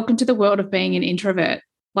 just welcome to the world of being an introvert.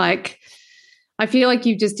 Like, I feel like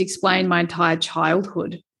you've just explained my entire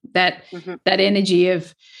childhood, that energy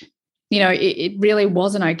of, you know, it really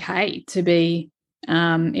wasn't okay to be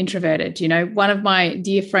introverted. You know, one of my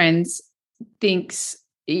dear friends thinks,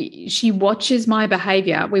 she watches my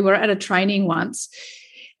behavior. We were at a training once,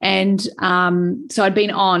 and so I'd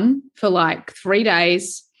been on for like 3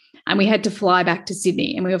 days, and we had to fly back to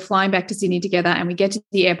Sydney, and we were flying back to Sydney together, and we get to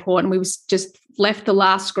the airport, and we was just left the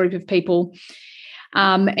last group of people.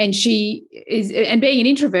 And she is, and being an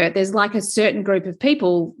introvert, there's like a certain group of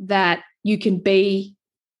people that you can be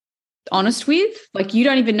honest with. Like, you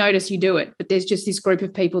don't even notice you do it, but there's just this group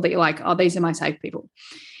of people that you're like, oh, these are my safe people.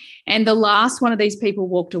 And the last one of these people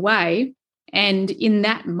walked away, and in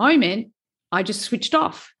that moment, I just switched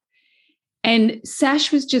off. And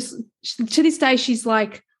Sash was just, to this day, she's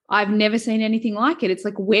like, I've never seen anything like it. It's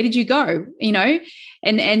like, where did you go? You know,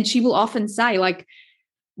 and she will often say like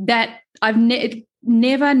that, I've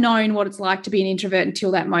never known what it's like to be an introvert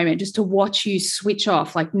until that moment, just to watch you switch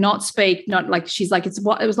off, like not speak, not like, she's like, it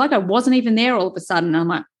was like I wasn't even there all of a sudden. I'm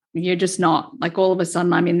like, you're just not. Like, all of a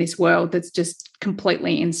sudden I'm in this world that's just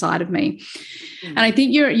completely inside of me. And I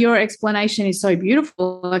think your explanation is so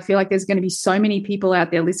beautiful. I feel like there's going to be so many people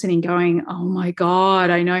out there listening going, oh my God,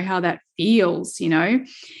 I know how that feels, you know?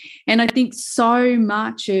 And I think so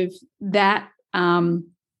much of that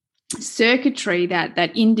circuitry,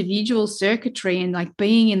 that individual circuitry, and like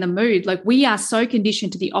being in the mood, like we are so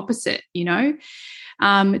conditioned to the opposite, you know,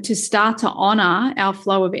 to start to honor our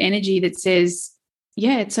flow of energy that says,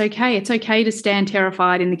 yeah, it's okay. It's okay to stand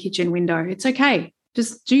terrified in the kitchen window. It's okay.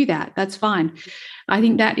 Just do that. That's fine. I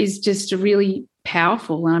think that is just really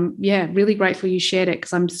powerful. And I'm, really grateful you shared it,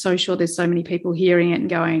 because I'm so sure there's so many people hearing it and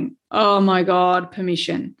going, oh my God,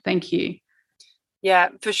 permission. Thank you. Yeah,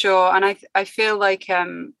 for sure. And I feel like, I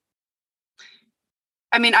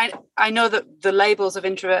mean, I know that the labels of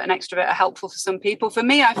introvert and extrovert are helpful for some people. For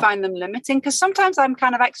me, I find them limiting, because sometimes I'm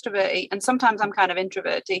kind of extroverty and sometimes I'm kind of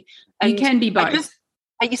introverty. And you can be both.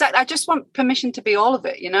 I just want permission to be all of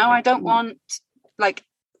it, you know? I don't want, like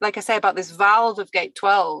I say about this valve of gate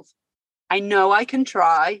 12, I know I can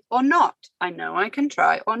try or not. I know I can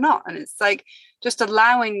try or not. And it's like just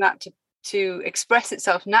allowing that to express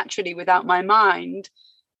itself naturally without my mind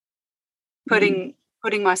putting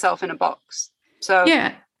myself in a box. So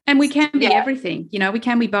yeah, and we can be everything, you know, we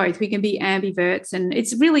can be both. We can be ambiverts, and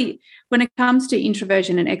it's really, when it comes to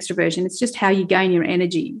introversion and extroversion, it's just how you gain your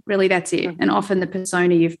energy. Really, that's it. And often the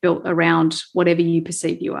persona you've built around whatever you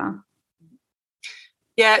perceive you are.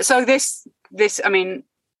 Yeah. So this, I mean,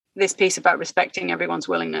 this piece about respecting everyone's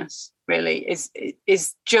willingness really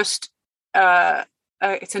is just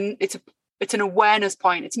it's an awareness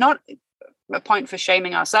point. It's not a point for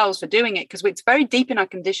shaming ourselves for doing it, because it's very deep in our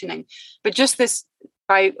conditioning. But just this,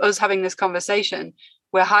 by us having this conversation,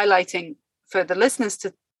 we're highlighting for the listeners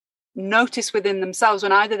to notice within themselves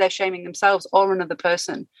when either they're shaming themselves or another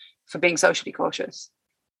person for being socially cautious.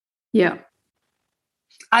 Yeah.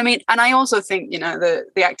 I mean, and I also think, the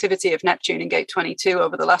activity of Neptune in Gate 22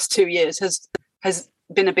 over the last 2 years has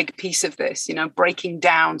been a big piece of this, breaking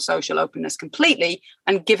down social openness completely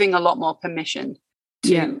and giving a lot more permission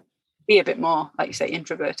to be a bit more, like you say,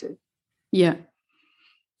 introverted. Yeah.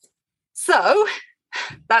 So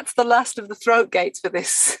that's the last of the throat gates for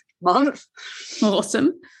this month.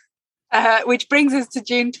 Awesome. Which brings us to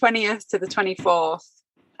June 20th to the 24th.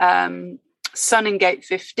 Sun in Gate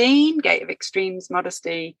 15, Gate of Extremes,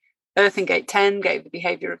 Modesty. Earth in Gate 10, Gate of the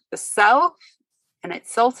Behavior of the Self. And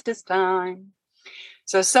it's solstice time.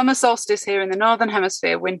 So summer solstice here in the Northern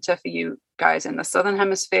Hemisphere, winter for you guys in the Southern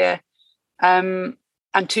Hemisphere. And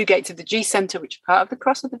 2 gates of the G Center, which are part of the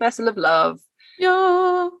cross of the vessel of love.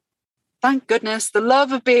 Yeah. Thank goodness. The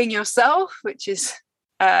love of being yourself, which is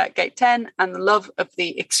Gate 10, and the love of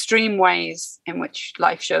the extreme ways in which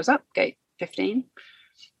life shows up, Gate 15.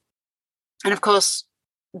 And of course,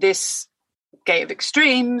 this Gate of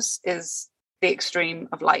Extremes is the extreme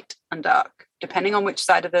of light and dark, depending on which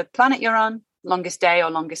side of the planet you're on, longest day or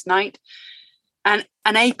longest night, and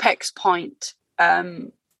an apex point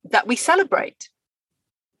that we celebrate.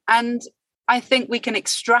 And I think we can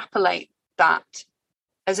extrapolate that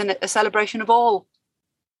as a celebration of all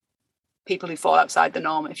people who fall outside the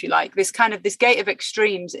norm, if you like. This Gate of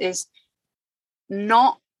Extremes is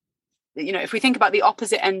not, if we think about the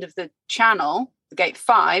opposite end of the channel, the Gate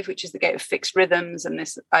 5, which is the gate of fixed rhythms and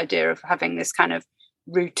this idea of having this kind of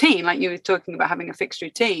routine, like you were talking about having a fixed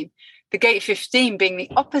routine, the Gate 15 being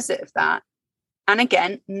the opposite of that. And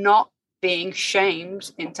again, not being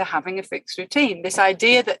shamed into having a fixed routine. This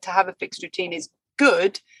idea that to have a fixed routine is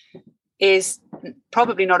good is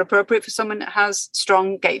probably not appropriate for someone that has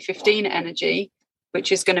strong Gate 15 energy,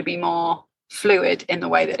 which is going to be more fluid in the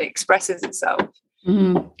way that it expresses itself.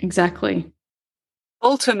 Exactly.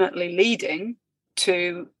 Ultimately leading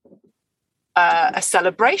to a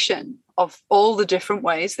celebration of all the different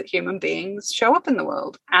ways that human beings show up in the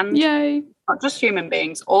world. And not just human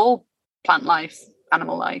beings, all plant life,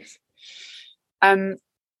 animal life. And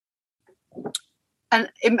I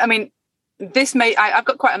mean, I've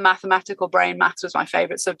got quite a mathematical brain. Maths was my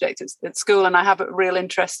favorite subject at school, and I have a real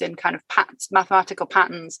interest in kind of mathematical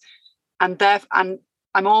patterns. And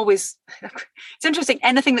I'm always, it's interesting,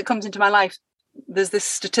 anything that comes into my life, there's this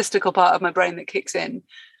statistical part of my brain that kicks in.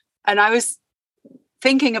 And I was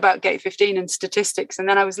thinking about Gate 15 and statistics, and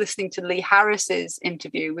then I was listening to Lee Harris's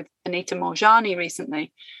interview with Anita Moorjani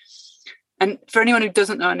recently. And for anyone who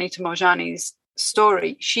doesn't know Anita Moorjani's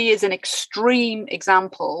story, she is an extreme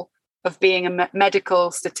example of being a medical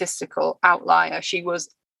statistical outlier. She was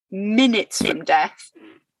minutes from death,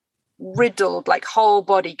 riddled, like whole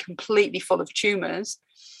body completely full of tumors.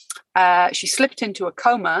 She slipped into a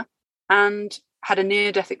coma and had a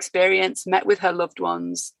near-death experience, met with her loved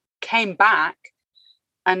ones, came back,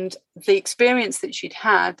 and the experience that she'd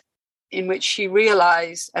had, in which she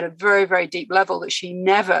realized at a very, very deep level that she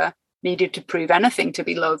never needed to prove anything to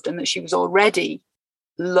be loved, and that she was already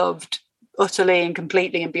loved utterly and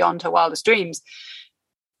completely and beyond her wildest dreams,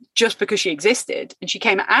 just because she existed. And she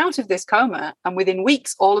came out of this coma, and within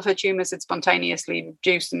weeks, all of her tumors had spontaneously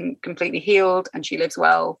reduced and completely healed, and she lives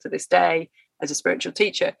well to this day as a spiritual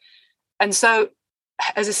teacher. And so,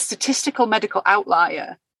 as a statistical medical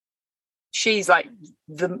outlier, she's like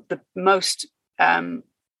the most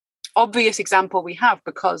obvious example we have,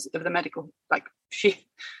 because of the medical,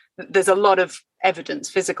 there's a lot of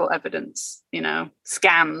evidence, physical evidence,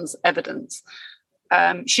 scans evidence.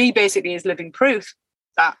 She basically is living proof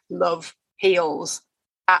that love heals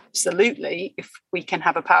absolutely if we can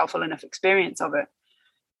have a powerful enough experience of it.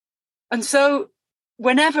 And so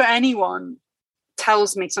whenever anyone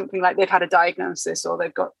tells me something like they've had a diagnosis or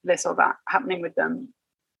they've got this or that happening with them,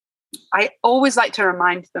 I always like to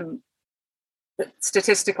remind them that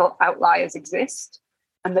statistical outliers exist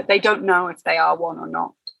and that they don't know if they are one or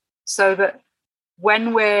not. So that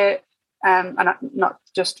when we're, and not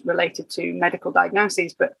just related to medical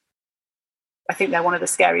diagnoses, but I think they're one of the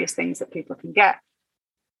scariest things that people can get.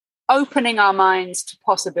 Opening our minds to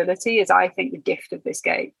possibility is, I think, the gift of this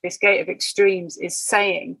gate. This Gate of Extremes is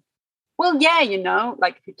saying, well, yeah,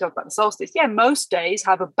 like if you talk about the solstice, yeah, most days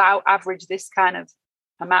have about average this kind of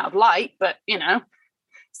amount of light, but,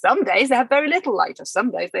 Some days they have very little light, or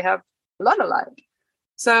some days they have a lot of light.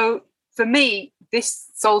 So for me, this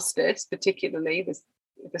solstice, particularly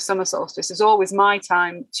the summer solstice, is always my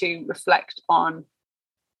time to reflect on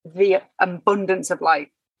the abundance of light.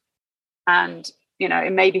 And, you know,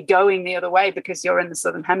 it may be going the other way because you're in the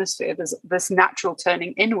southern hemisphere. There's this natural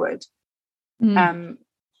turning inward.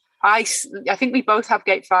 I think we both have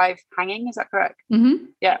gate 5 hanging. Is that correct? Mm-hmm.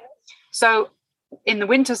 Yeah. So in the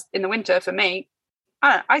winter for me,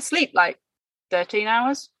 I sleep like 13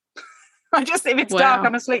 hours. If it's dark,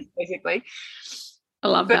 I'm asleep basically. I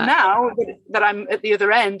love that. But now that I'm at the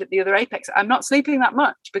other end, at the other apex, I'm not sleeping that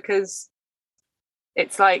much because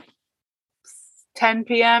it's like 10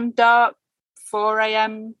 p.m. dark, 4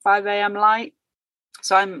 a.m., 5 a.m. light.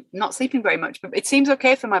 So I'm not sleeping very much, but it seems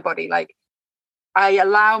okay for my body. Like I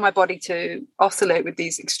allow my body to oscillate with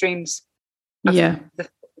these extremes of the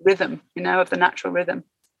rhythm, you know, of the natural rhythm.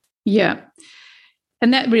 Yeah.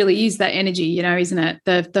 And that really is that energy, you know, isn't it?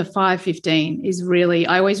 The 5:15 is really,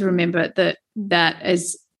 I always remember that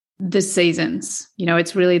as the seasons, you know,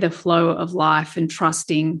 it's really the flow of life and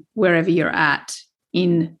trusting wherever you're at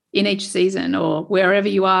in each season or wherever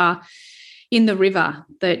you are in the river,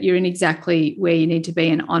 that you're in exactly where you need to be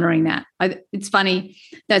and honouring that. It's funny,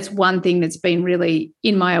 that's one thing that's been really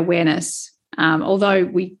in my awareness, although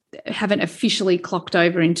we haven't officially clocked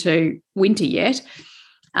over into winter yet,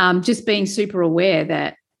 just being super aware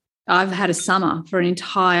that I've had a summer for an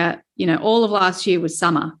entire, you know, all of last year was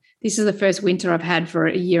summer. This is the first winter I've had for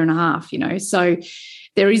a year and a half, you know. So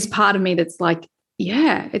there is part of me that's like,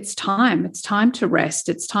 yeah, it's time. It's time to rest.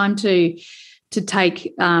 It's time to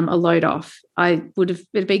take a load off. Would have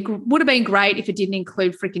been great if it didn't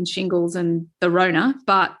include freaking shingles and the Rona.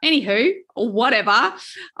 But anywho, or whatever,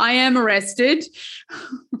 I am arrested.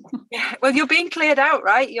 Yeah. Well, you're being cleared out,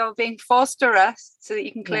 right? You're being forced to rest so that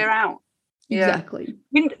you can clear out. Yeah. Exactly.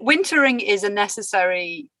 Wintering is a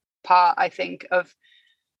necessary part, I think, of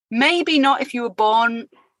maybe not if you were born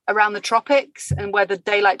around the tropics and where the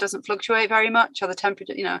daylight doesn't fluctuate very much or the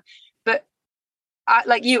temperature, you know, but I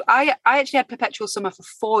actually had perpetual summer for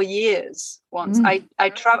 4 years once. I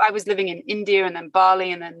was living in India and then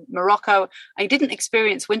Bali and then Morocco. I didn't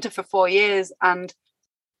experience winter for 4 years, and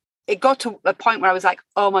it got to a point where I was like,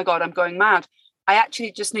 oh my God, I'm going mad. I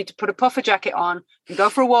actually just need to put a puffer jacket on and go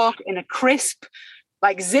for a walk in a crisp,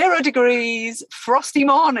 like 0 degrees, frosty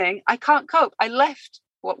morning. I can't cope. I left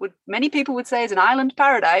what many people would say is an island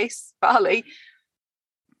paradise, Bali,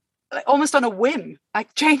 like almost on a whim. I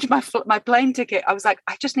changed my plane ticket. I was like,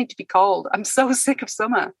 I just need to be cold. I'm so sick of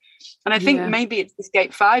summer. And I think maybe it's this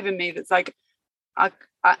gate 5 in me that's like,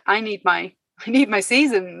 I need my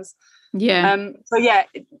seasons. Yeah. So yeah,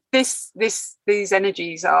 these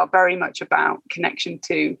energies are very much about connection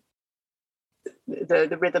to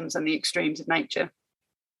the rhythms and the extremes of nature.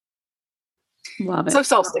 Love it. So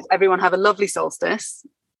solstice, everyone have a lovely solstice.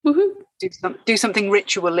 Woohoo. Do something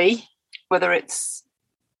ritually, whether it's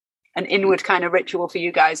an inward kind of ritual for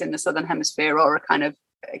you guys in the southern hemisphere or a kind of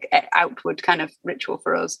outward kind of ritual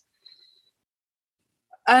for us.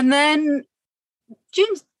 And then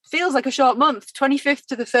June feels like a short month, 25th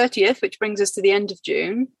to the 30th, which brings us to the end of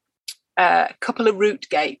June. A couple of root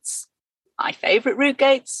gates. My favourite root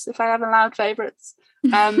gates, if I have allowed favourites.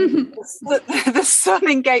 The sun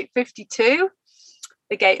in gate 52,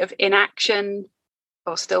 the gate of inaction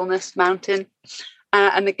or stillness, mountain,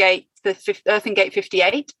 and the earth in gate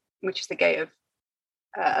 58, which is the gate of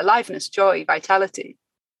aliveness, joy, vitality.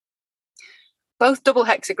 Both double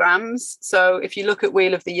hexagrams. So if you look at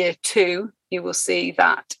Wheel of the Year 2, you will see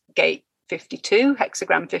that gate 52,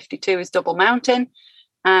 hexagram 52 is double mountain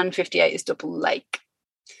and 58 is double lake.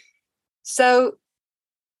 So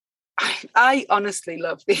I honestly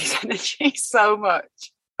love these energies so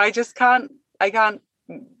much. I can't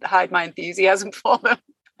hide my enthusiasm for them.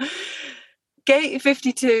 Gate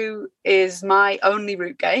 52 is my only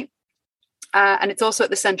root gate. And it's also at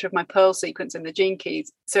the center of my Pearl sequence in the Gene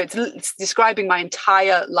Keys. So it's describing my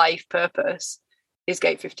entire life purpose is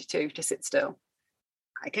gate 52, to sit still.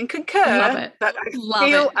 I can concur that I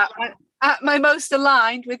feel at my most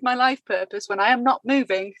aligned with my life purpose when I am not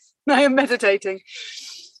moving, I am meditating.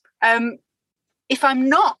 If I'm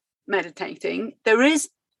not meditating, there is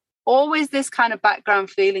always this kind of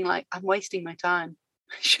background feeling like I'm wasting my time.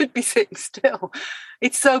 I should be sitting still.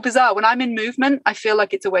 It's so bizarre. When I'm in movement, I feel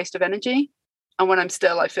like it's a waste of energy. And when I'm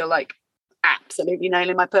still, I feel like absolutely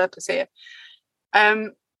nailing my purpose here.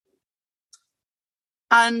 And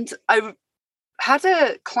I had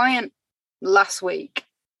a client last week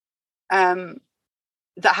that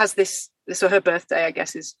has this, so her birthday, I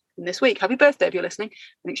guess, is this week. Happy birthday if you're listening.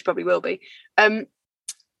 I think she probably will be.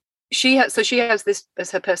 she has this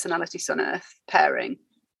as her personality Sun Earth pairing.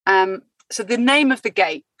 So the name of the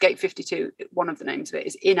gate 52, one of the names of it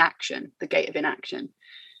is inaction, the gate of inaction,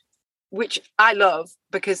 which I love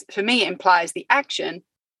because for me it implies the action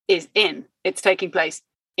is it's taking place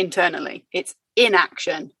internally. It's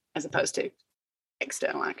inaction as opposed to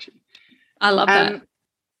external action. I love that.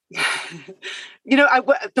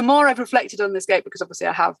 The more I've reflected on this gate, because obviously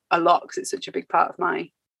I have a lot because it's such a big part of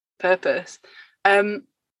my purpose. And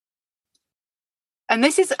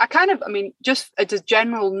this is just as a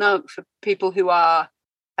general note for people who are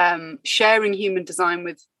sharing human design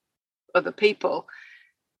with other people,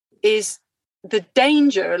 is the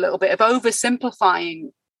danger a little bit of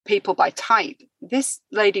oversimplifying people by type. This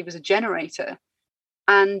lady was a generator,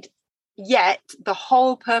 and yet the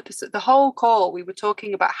whole purpose of the whole call, we were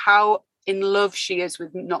talking about how in love she is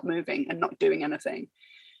with not moving and not doing anything.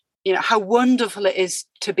 How wonderful it is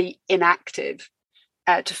to be inactive.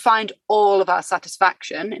 To find all of our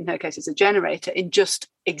satisfaction, in her case as a generator, in just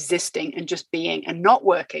existing and just being and not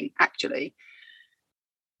working, actually.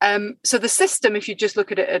 So the system, if you just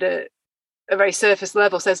look at it at a very surface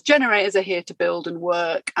level, says generators are here to build and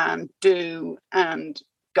work and do and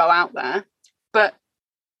go out there. But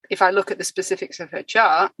if I look at the specifics of her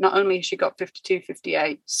chart, not only has she got 52,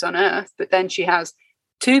 58 Sun Earth, but then she has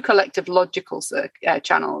 2 collective logical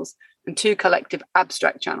channels and 2 collective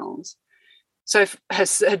abstract channels. So if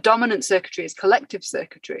her dominant circuitry is collective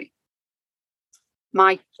circuitry,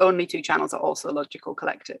 my only 2 channels are also logical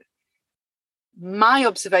collective. My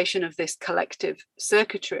observation of this collective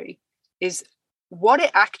circuitry is what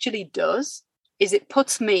it actually does is it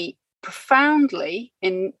puts me profoundly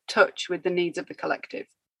in touch with the needs of the collective.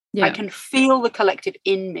 Yeah. I can feel the collective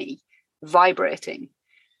in me vibrating.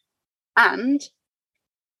 And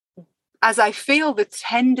as I feel the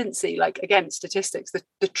tendency, like, again, statistics,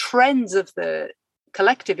 the trends of the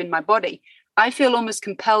collective in my body, I feel almost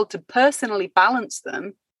compelled to personally balance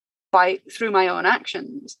them through my own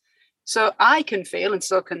actions. So I can feel, and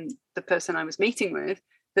so can the person I was meeting with,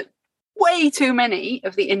 that way too many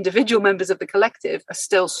of the individual members of the collective are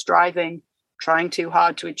still striving, trying too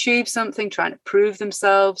hard to achieve something, trying to prove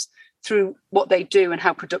themselves through what they do and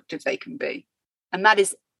how productive they can be. And that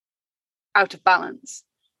is out of balance.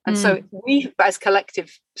 And so we, as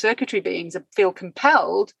collective circuitry beings, feel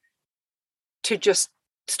compelled to just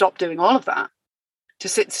stop doing all of that, to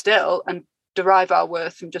sit still and derive our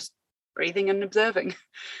worth from just breathing and observing.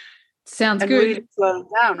 Sounds and good. Really slowing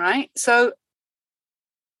down, right? So,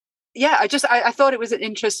 yeah, I thought it was an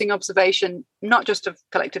interesting observation, not just of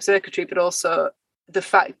collective circuitry, but also the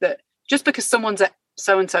fact that just because someone's a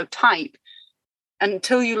so-and-so type,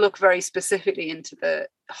 until you look very specifically into the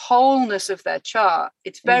wholeness of their chart,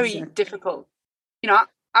 it's very difficult.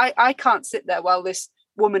 I can't sit there while this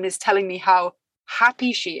woman is telling me how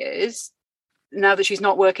happy she is now that she's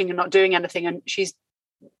not working and not doing anything and she's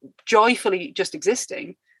joyfully just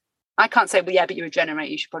existing. I can't say, well, yeah, but you're a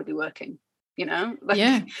generator, you should probably be working, I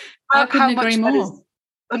couldn't agree more. That is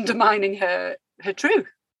undermining her truth.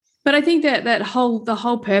 But I think that the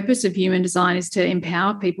whole purpose of human design is to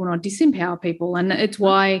empower people, not disempower people. And it's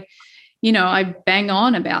why, I bang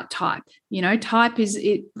on about type. Type is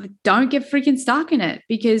it. Don't get freaking stuck in it,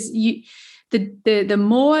 because the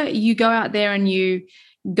more you go out there and you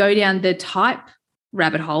go down the type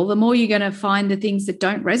rabbit hole, the more you're going to find the things that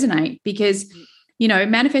don't resonate. Because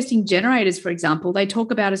manifesting generators, for example, they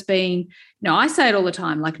talk about us being, I say it all the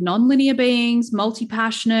time, like non-linear beings,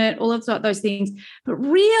 multi-passionate, all of those things. But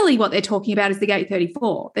really what they're talking about is the gate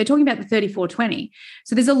 34. They're talking about the 3420.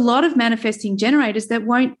 So there's a lot of manifesting generators that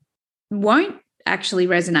won't actually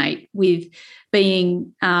resonate with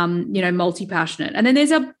being, multi-passionate. And then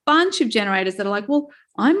there's a bunch of generators that are like, well,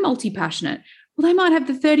 I'm multi-passionate. Well, they might have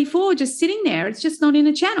the 34 just sitting there. It's just not in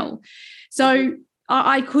a channel. So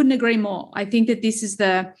I couldn't agree more. I think that this is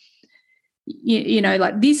this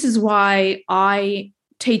is why I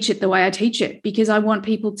teach it the way I teach it, because I want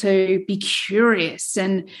people to be curious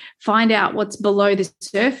and find out what's below the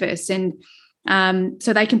surface. And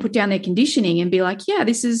so they can put down their conditioning and be like, yeah,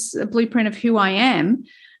 this is a blueprint of who I am.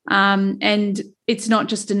 And it's not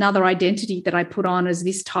just another identity that I put on as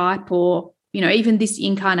this type, or, even this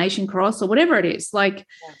incarnation cross or whatever it is.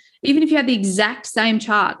 Even if you had the exact same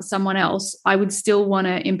chart as someone else, I would still want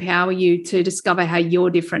to empower you to discover how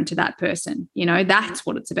you're different to that person. That's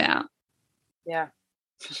what it's about. Yeah.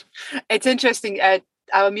 It's interesting.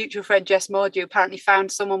 Our mutual friend, Jess Mordew, apparently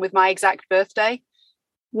found someone with my exact birthday.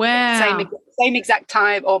 Wow. Same exact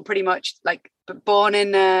time, or pretty much born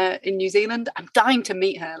in New Zealand. I'm dying to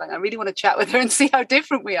meet her. I really want to chat with her and see how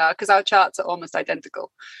different we are, because our charts are almost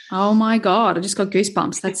identical. Oh my God. I just got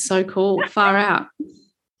goosebumps. That's so cool. Far out.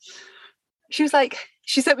 she was like,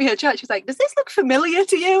 she sent me her chart. She was like, does this look familiar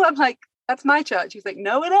to you? I'm like, that's my chart. She was like,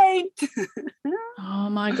 no, it ain't. Oh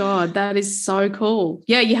my God, that is so cool.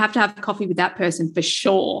 Yeah, you have to have coffee with that person for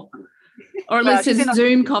sure. Or at least a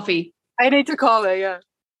Zoom coffee. I need to call her, yeah.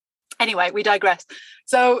 Anyway, we digress.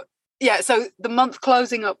 So, yeah, so the month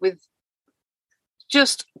closing up with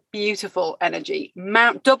just beautiful energy.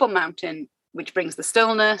 Double mountain, which brings the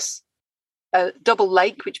stillness. Double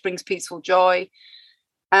lake, which brings peaceful joy.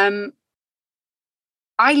 I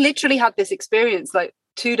literally had this experience like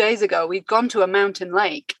 2 days ago. We'd gone to a mountain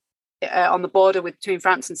lake on the border between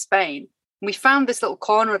France and Spain. And we found this little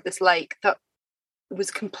corner of this lake that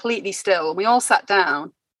was completely still. And we all sat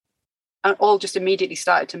down and all just immediately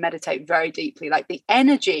started to meditate very deeply. Like the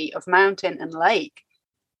energy of mountain and lake.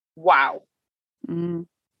 Wow. Mm.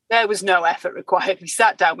 There was no effort required. We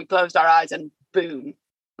sat down, we closed our eyes and boom,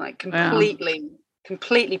 like completely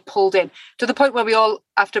pulled in to the point where we all,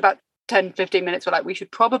 after about 10, 15 minutes, were like, we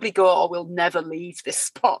should probably go or we'll never leave this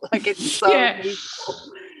spot. Like it's so beautiful.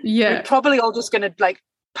 Yeah. We're probably all just going to like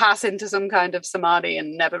pass into some kind of samadhi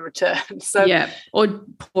and never return. So yeah, or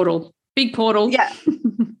portal, big portal. Yeah,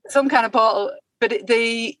 some kind of portal. But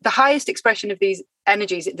the highest expression of these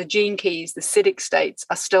energies, the gene keys, the Siddhic states,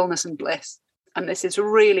 are stillness and bliss. And this is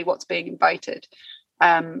really what's being invited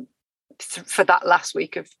for that last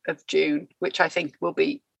week of June, which I think will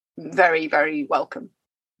be very, very welcome.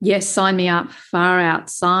 Yes, sign me up. Far out.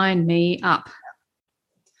 Sign me up.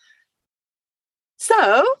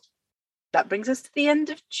 So that brings us to the end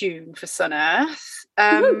of June for Sun Earth.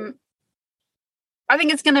 I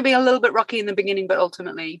think it's going to be a little bit rocky in the beginning, but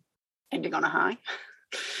ultimately ending on a high.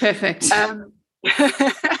 Perfect.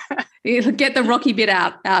 Get the rocky bit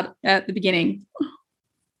out at the beginning.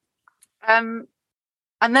 And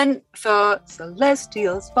then for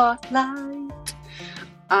Celestial Spotlight,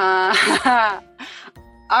 I'm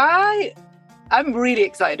really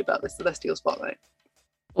excited about the Celestial Spotlight.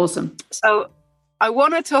 Awesome. So I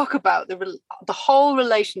want to talk about the whole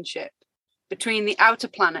relationship between the outer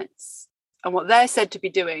planets and what they're said to be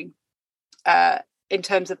doing in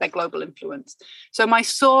terms of their global influence. So my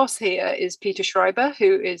source here is Peter Schreiber,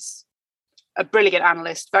 who is a brilliant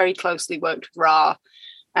analyst, very closely worked with Ra,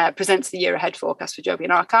 presents the year ahead forecast for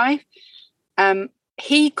Jovian Archive.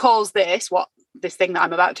 He calls this thing that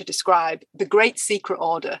I'm about to describe, the Great Secret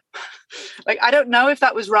Order. Like, I don't know if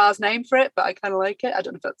that was Ra's name for it, but I kind of like it. I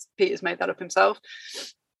don't know if that's Peter's made that up himself.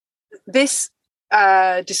 This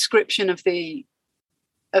description of the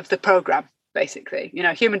program, basically,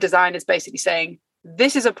 human design is basically saying,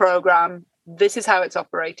 this is a program, this is how it's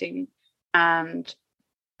operating, and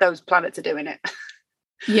those planets are doing it.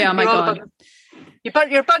 Yeah, oh my God.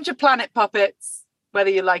 You're a bunch of planet puppets,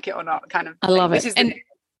 whether you like it or not, kind of. I love it.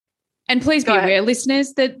 And please be aware,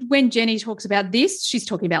 listeners, that when Jenny talks about this, she's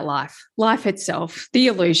talking about life itself, the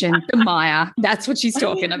illusion, the Maya. That's what she's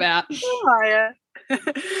talking about. Maya.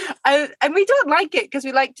 And we don't like it because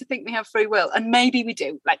we like to think we have free will. And maybe we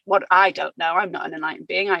do. Like, what? I don't know. I'm not an enlightened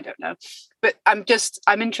being. I don't know. But I'm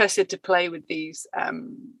interested to play with these.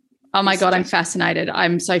 Oh my God, I'm fascinated.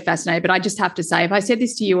 I'm so fascinated. But I just have to say, if I said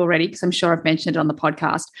this to you already, because I'm sure I've mentioned it on the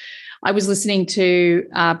podcast, I was listening to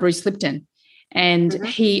Bruce Lipton, and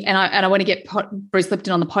I want to get Bruce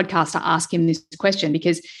Lipton on the podcast to ask him this question,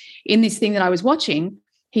 because in this thing that I was watching,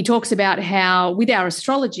 he talks about how with our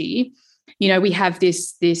astrology, we have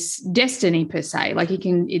this destiny per se, like it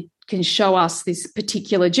can show us this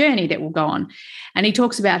particular journey that we'll go on. And he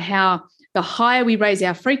talks about how the higher we raise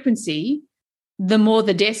our frequency, the more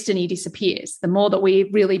the destiny disappears, the more that we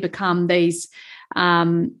really become these,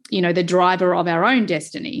 the driver of our own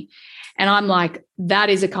destiny. And I'm like, that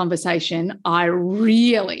is a conversation I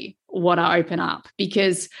really want to open up,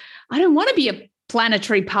 because I don't want to be a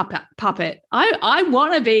planetary puppet. I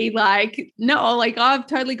want to be like, no, like I've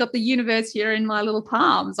totally got the universe here in my little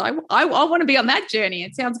palms. I want to be on that journey.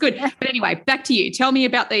 It sounds good. But anyway, back to you. Tell me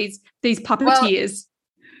about these puppeteers.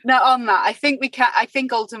 Now, on that, I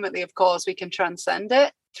think ultimately, of course, we can transcend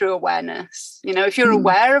it through awareness. If you're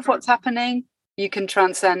aware of what's happening, you can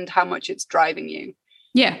transcend how much it's driving you.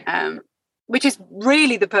 Yeah. Which is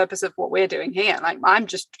really the purpose of what we're doing here. Like, I'm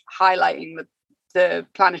just highlighting the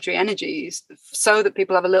planetary energies so that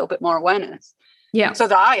people have a little bit more awareness. Yeah. So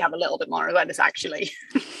that I have a little bit more awareness, actually.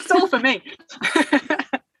 It's all for me.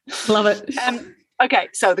 Love it. Okay,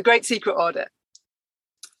 so the Great Secret Order.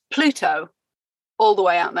 Pluto, all the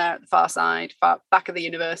way out there at the far side, far back of the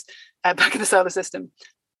universe, back of the solar system,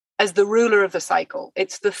 as the ruler of the cycle.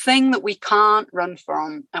 It's the thing that we can't run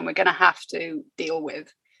from and we're going to have to deal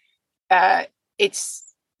with.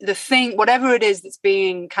 It's the thing, whatever it is that's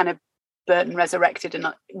being kind of burnt and resurrected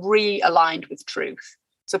and realigned with truth.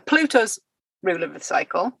 So Pluto's ruler of the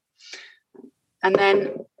cycle. And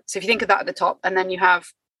then, so if you think of that at the top, and then you have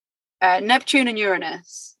Neptune and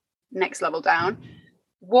Uranus, next level down.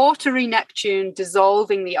 Watery Neptune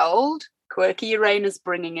dissolving the old, quirky Uranus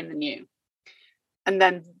bringing in the new. And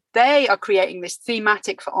then they are creating this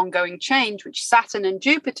thematic for ongoing change, which Saturn and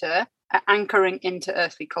Jupiter are anchoring into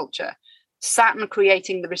earthly culture. Saturn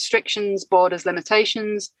creating the restrictions, borders,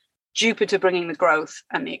 limitations, Jupiter bringing the growth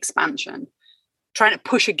and the expansion, trying to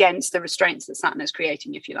push against the restraints that Saturn is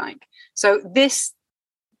creating, if you like. So this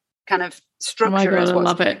kind of structure is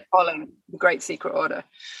what's calling the Great Secret Order.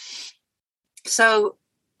 So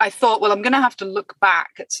I thought, well, I'm going to have to look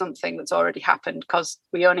back at something that's already happened because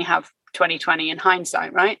we only have 2020 in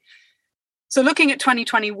hindsight, right? So looking at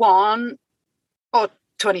 2021 or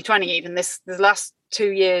 2020, even the last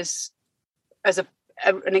 2 years as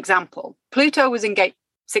an example, Pluto was in gate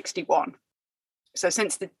 61. So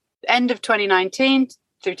since the end of 2019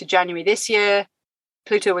 through to January this year,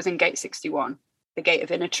 Pluto was in gate 61, the gate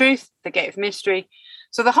of inner truth, the gate of mystery.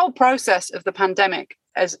 So the whole process of the pandemic,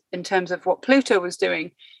 as in terms of what Pluto was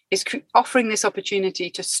doing, is offering this opportunity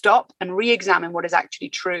to stop and re-examine what is actually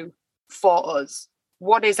true for us.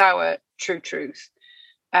 What is our true truth?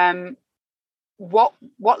 And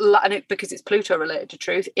because it's Pluto related to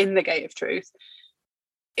truth in the gate of truth,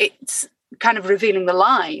 it's kind of revealing the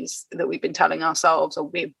lies that we've been telling ourselves or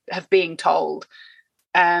we have been told,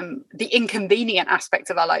 the inconvenient aspects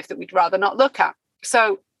of our life that we'd rather not look at.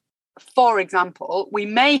 So, for example, we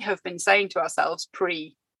may have been saying to ourselves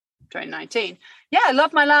pre-2019, yeah, I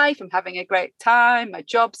love my life, I'm having a great time, my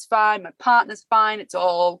job's fine, my partner's fine, it's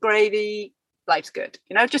all gravy, life's good.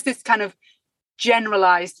 Just this kind of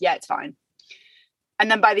generalized, yeah, it's fine. And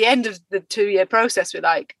then by the end of the 2-year process, we're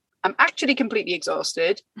like, I'm actually completely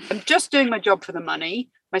exhausted. I'm just doing my job for the money.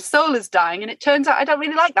 My soul is dying. And it turns out I don't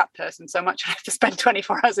really like that person so much. I have to spend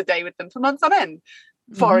 24 hours a day with them for months on end,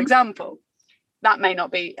 for example. That may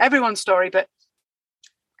not be everyone's story, but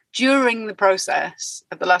during the process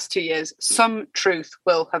of the last 2 years, some truth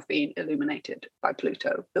will have been illuminated by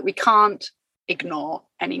Pluto that we can't ignore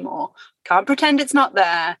anymore. Can't pretend it's not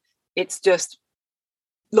there. It's just,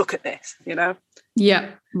 look at this,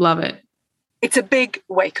 Yeah, love it. It's a big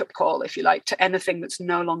wake-up call, if you like, to anything that's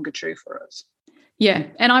no longer true for us. Yeah.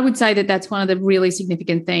 And I would say that that's one of the really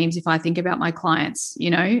significant themes if I think about my clients.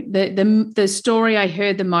 The story I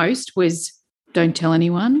heard the most was, don't tell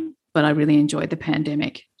anyone, but I really enjoyed the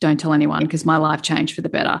pandemic. Don't tell anyone because my life changed for the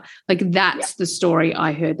better. Like that's the story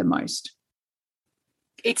I heard the most.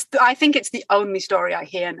 I think it's the only story I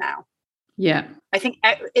hear now. Yeah. I think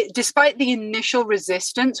despite the initial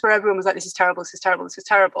resistance where everyone was like, this is terrible, this is terrible, this is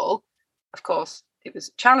terrible. Of course, it was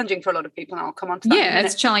challenging for a lot of people, and I'll come on to that. Yeah,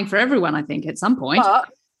 it's challenging for everyone, I think, at some point.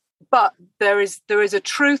 But there is a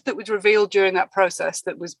truth that was revealed during that process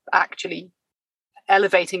that was actually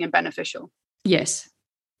elevating and beneficial. Yes.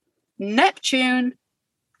 Neptune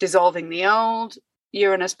dissolving the old,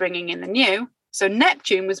 Uranus bringing in the new. So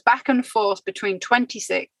Neptune was back and forth between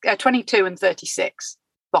 22 and 36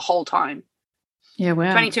 the whole time. Yeah,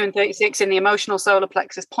 wow. 22 and 36 in the emotional solar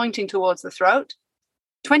plexus, pointing towards the throat.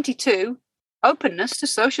 22, openness to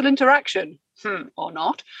social interaction, or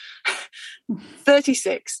not.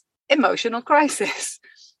 36, emotional crisis.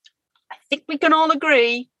 I think we can all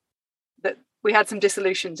agree that we had some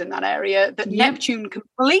dissolutions in that area, that Neptune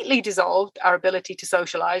completely dissolved our ability to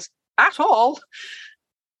socialize at all.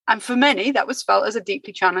 And for many, that was felt as a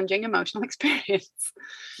deeply challenging emotional experience.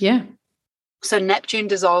 Yeah. So Neptune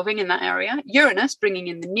dissolving in that area, Uranus bringing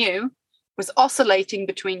in the new, was oscillating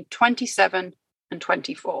between 27 and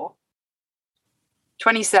 24.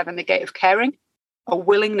 27, the gate of caring, a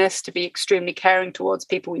willingness to be extremely caring towards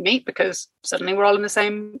people we meet because suddenly we're all in the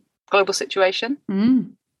same global situation.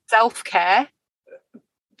 Self-care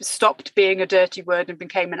stopped being a dirty word and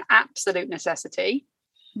became an absolute necessity.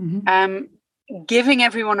 Giving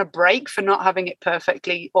everyone a break for not having it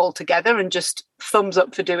perfectly all together and just thumbs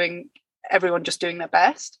up for everyone just doing their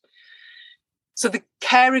best. So the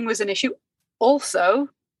caring was an issue. Also,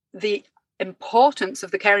 the importance of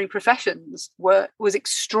the caring professions was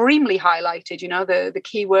extremely highlighted. The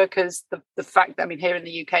key workers, the fact that, here in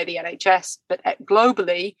the UK, the NHS, but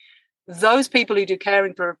globally, those people who do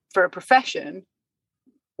caring for a profession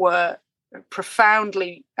were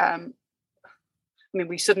profoundly,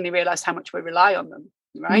 we suddenly realized how much we rely on them,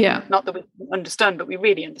 right? Yeah. Not that we understood, but we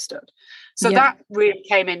really understood. So that really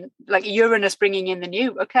came in, like Uranus bringing in the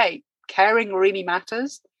new, okay, caring really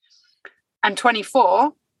matters. And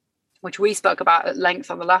 24, which we spoke about at length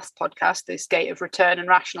on the last podcast, this gate of return and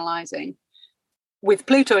rationalizing. With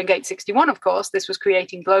Pluto in gate 61, of course, this was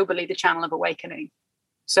creating globally the channel of awakening.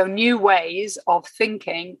 So new ways of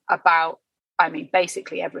thinking about I mean,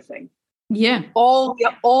 basically everything. Yeah. All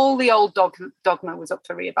the old dogma was up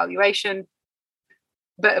for reevaluation.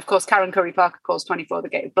 But of course, Karen Curry Parker calls 24 the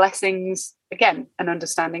Gate of Blessings. Again, an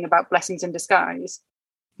understanding about blessings in disguise.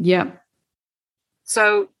 Yeah.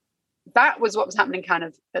 So that was what was happening kind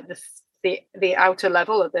of at the outer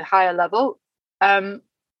level, at the higher level. And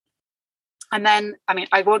then, I mean,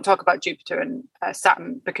 I won't talk about Jupiter and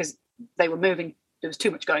Saturn because they were moving. There was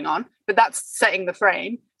too much going on, but that's setting the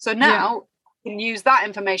frame. So now you can use that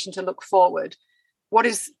information to look forward. What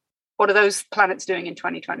are those planets doing in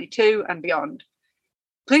 2022 and beyond?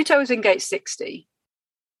 Pluto is in gate 60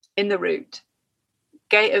 in the root,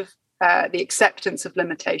 gate of the acceptance of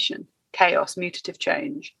limitation, chaos, mutative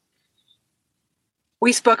change.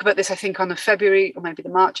 We spoke about this, I think, on the February or maybe the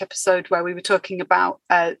March episode where we were talking about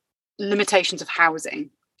limitations of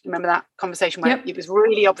housing. Remember that conversation where it was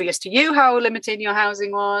really obvious to you how limiting your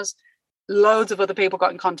housing was? Loads of other people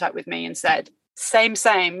got in contact with me and said, same,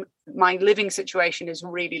 my living situation is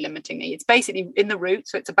really limiting me. It's basically in the root.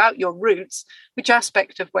 So it's about your roots, which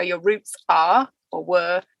aspect of where your roots are or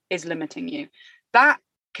were is limiting you. That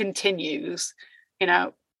continues. You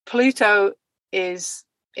know, Pluto is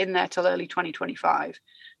in there till early 2025.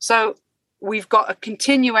 So we've got a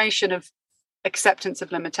continuation of acceptance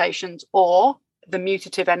of limitations or the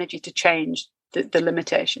mutative energy to change the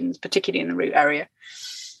limitations, particularly in the root area.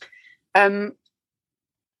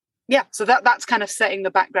 So that's kind of setting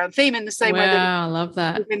the background theme in the same way that I love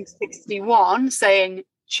that. in 61 saying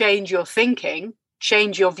change your thinking,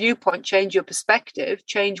 change your viewpoint, change your perspective,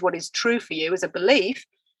 change what is true for you as a belief.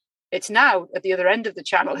 It's now at the other end of the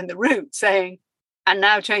channel in the root saying, and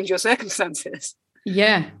now change your circumstances.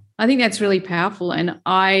 Yeah, I think that's really powerful. And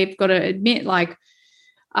I've got to admit, like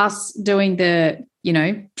us doing the,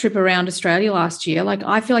 trip around Australia last year, like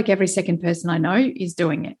I feel like every second person I know is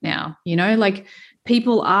doing it now, like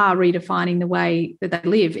people are redefining the way that they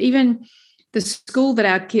live. Even the school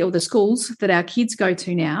that the schools that our kids go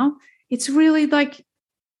to now, it's really like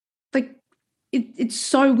it's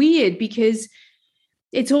so weird because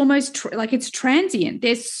it's almost like it's transient.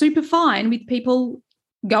 They're super fine with people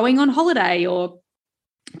going on holiday or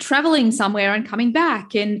traveling somewhere and coming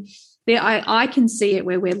back. And I can see it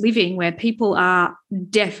where we're living, where people are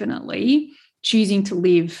definitely choosing to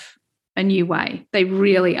live a new way. They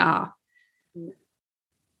really are.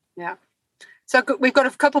 Yeah. So we've got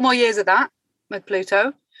a couple more years of that with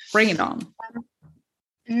Pluto. Bring it on.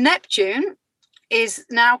 Neptune is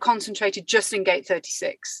now concentrated just in gate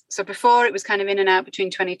 36. So before it was kind of in and out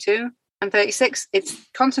between 22 and 36. It's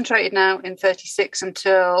concentrated now in 36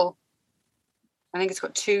 until, I think it's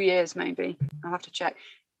got 2 years maybe. I'll have to check.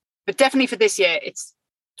 But definitely for this year, it's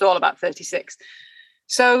all about 36.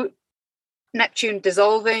 So Neptune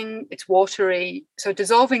dissolving, it's watery. So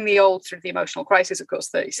dissolving the old through the emotional crisis, of course,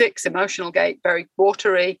 36, emotional gate, very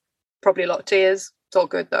watery, probably a lot of tears. It's all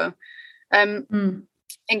good though.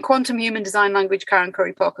 In quantum human design language, Karen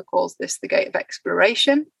Curry Parker calls this the gate of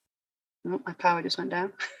exploration. Oh, my power just went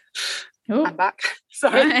down. Oh. I'm back.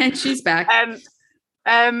 Sorry. And she's back.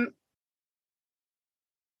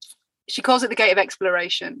 She calls it the gate of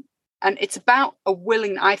exploration. And it's about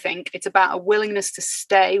I think it's about a willingness to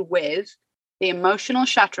stay with the emotional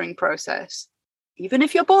shattering process, even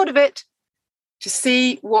if you're bored of it, to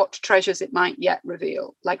see what treasures it might yet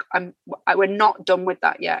reveal. Like we're not done with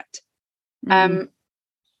that yet.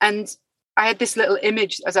 And I had this little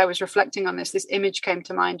image as I was reflecting on this image came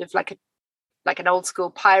to mind of like an old school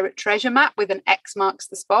pirate treasure map with an X marks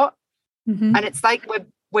the spot. Mm-hmm. And it's like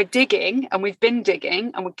we're digging, and we've been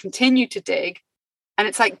digging, and we continue to dig. And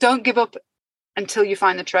it's like, don't give up until you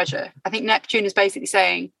find the treasure. I think Neptune is basically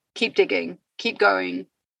saying, keep digging, keep going.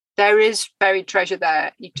 There is buried treasure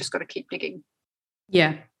there. You've just got to keep digging.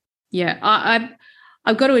 Yeah. Yeah.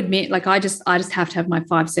 I've got to admit, like I just have to have my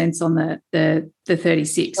 5 cents on the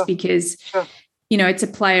 36 Sure. because, Sure. It's a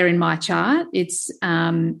player in my chart. It's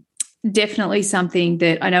definitely something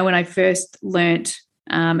that I know when I first learnt,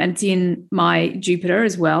 and it's in my Jupiter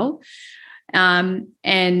as well.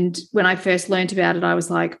 And when I first learnt about it, I was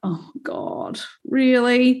like, oh God,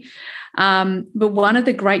 really? But one of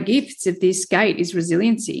the great gifts of this gate is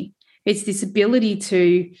resiliency. It's this ability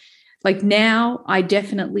to, like, now I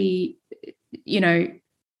definitely,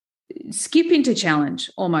 skip into challenge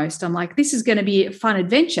almost. I'm like, this is going to be a fun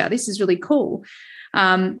adventure. This is really cool.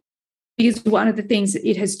 Because one of the things that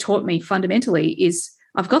it has taught me fundamentally is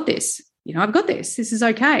I've got this, I've got this. This is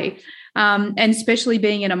okay. And especially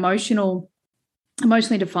being an emotionally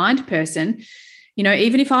defined person,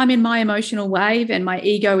 even if I'm in my emotional wave and my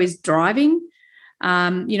ego is driving,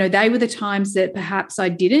 they were the times that perhaps I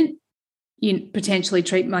didn't, potentially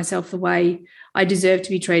treat myself the way I deserve to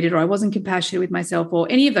be treated, or I wasn't compassionate with myself, or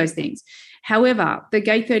any of those things. However, the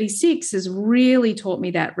Gate 36 has really taught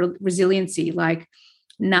me that resiliency. Like,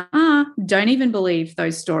 nah, don't even believe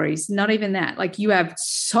those stories. Not even that. Like, you have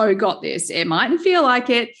so got this. It mightn't feel like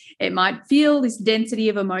it. It might feel this density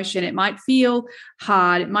of emotion. It might feel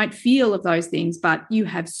hard. It might feel of those things, but you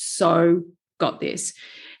have so got this.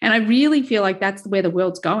 And I really feel like that's where the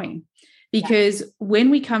world's going. Because when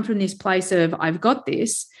we come from this place of I've got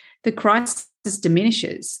this, the crisis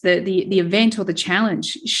diminishes, the event or the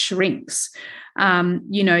challenge shrinks.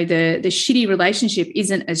 The shitty relationship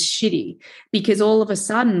isn't as shitty, because all of a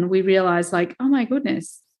sudden we realize, like, oh my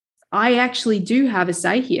goodness, I actually do have a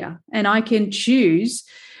say here, and I can choose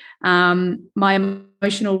my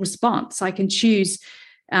emotional response. I can choose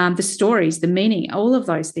the stories, the meaning, all of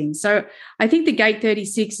those things. So I think the Gate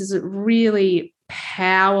 36 is a really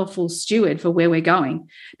powerful steward for where we're going,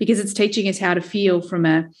 because it's teaching us how to feel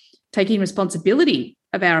from taking responsibility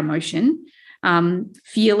of our emotion,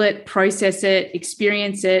 feel it, process it,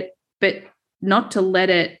 experience it, but not to let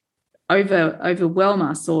it overwhelm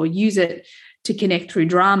us or use it to connect through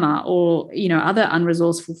drama or, other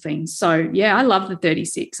unresourceful things. So yeah, I love the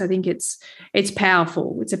 36. I think it's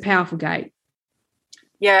powerful. It's a powerful gate.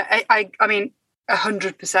 Yeah, I mean,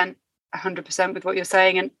 100% with what you're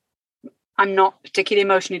saying. And I'm not particularly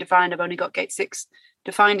emotionally defined. I've only got Gate 6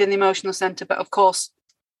 defined in the emotional center, but of course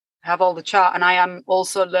I have all the chart, and I am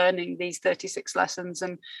also learning these 36 lessons.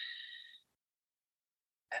 And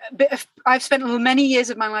I've spent many years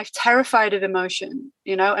of my life terrified of emotion,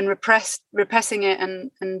 and repressing it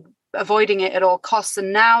and avoiding it at all costs.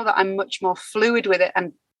 And now that I'm much more fluid with it,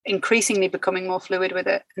 and increasingly becoming more fluid with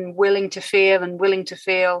it, and willing to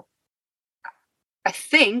feel, I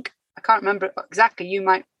think, I can't remember exactly, you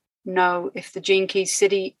might know if the Gene Keys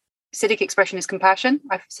Siddhic expression is compassion.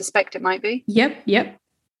 I suspect it might be. Yep.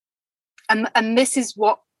 And this is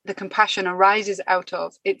what the compassion arises out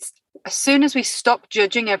of. It's as soon as we stop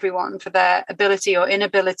judging everyone for their ability or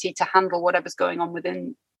inability to handle whatever's going on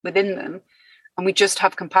within them, and we just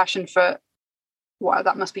have compassion for, wow,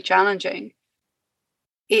 that must be challenging,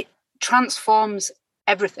 it transforms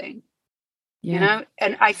everything. And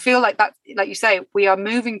I feel like that, like you say, we are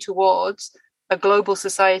moving towards a global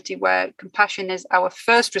society where compassion is our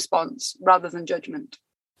first response rather than judgment.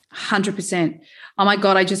 100%. Oh my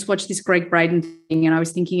God, I just watched this Greg Braden thing, and I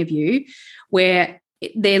was thinking of you, where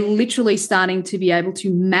they're literally starting to be able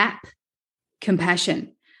to map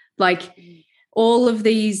compassion. Like all of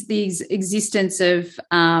these existence of,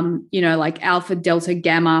 like alpha, delta,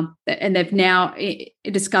 gamma, and they've now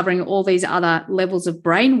discovering all these other levels of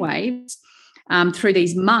brain waves through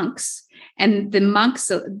these monks. And the monks,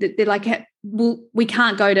 they're like, well, we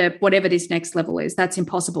can't go to whatever this next level is. That's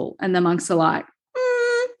impossible. And the monks are like,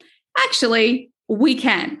 actually, we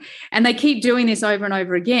can. And they keep doing this over and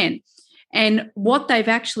over again. And what they've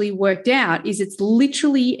actually worked out is it's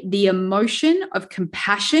literally the emotion of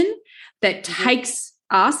compassion that takes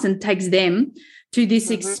us and takes them to this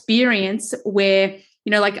experience where,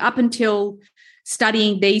 like up until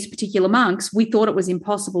studying these particular monks, we thought it was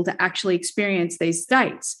impossible to actually experience these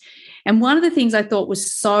states. And one of the things I thought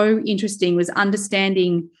was so interesting was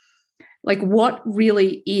understanding like what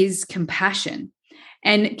really is compassion.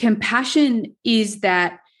 And compassion is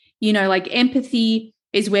that, like empathy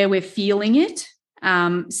is where we're feeling it.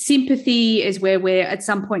 Sympathy is where we're at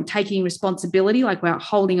some point taking responsibility, like we're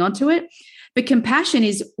holding on to it. But compassion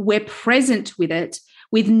is we're present with it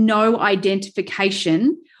with no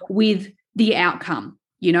identification with the outcome,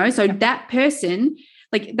 So that person,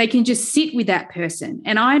 like they can just sit with that person.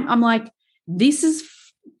 And I'm like, this is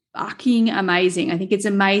fucking amazing. I think it's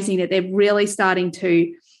amazing that they're really starting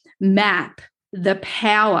to map the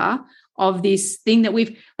power of this thing that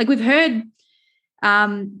we've heard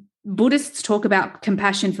Buddhists talk about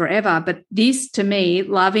compassion forever, but this to me,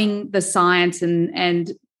 loving the science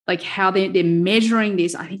and like how they're measuring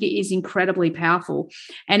this, I think it is incredibly powerful.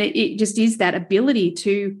 And it just is that ability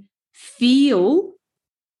to feel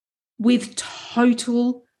with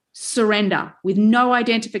total surrender, with no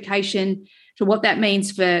identification to what that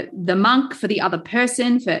means for the monk, for the other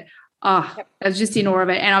person, I was just in awe of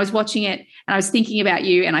it. And I was watching it and I was thinking about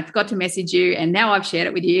you and I forgot to message you and now I've shared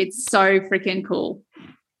it with you. It's so freaking cool.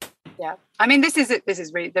 Yeah. I mean, this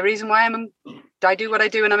is really the reason why I do what I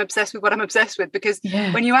do and I'm obsessed with what I'm obsessed with, because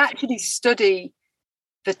when you actually study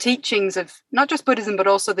the teachings of not just Buddhism, but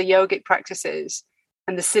also the yogic practices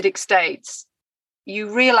and the Siddhic states,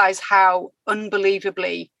 you realize how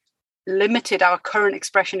unbelievably limited our current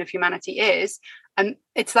expression of humanity is. And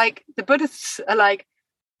it's like the Buddhists are like,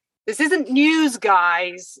 This isn't news,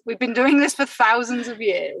 guys. We've been doing this for thousands of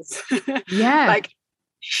years. Yeah. Like,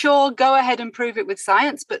 sure, go ahead and prove it with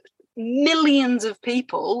science, but millions of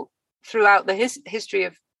people throughout the history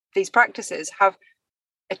of these practices have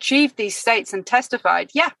achieved these states and testified,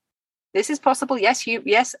 yeah, this is possible. Yes,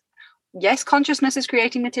 consciousness is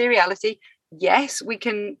creating materiality. Yes, we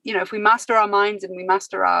can, if we master our minds and we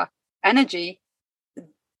master our energy,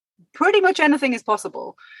 pretty much anything is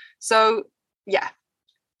possible. So, yeah.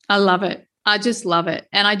 I love it. I just love it.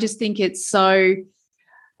 And I just think it's so,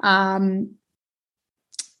 I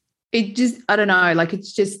don't know, like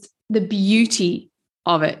it's just the beauty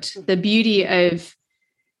of it, the beauty of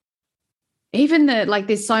even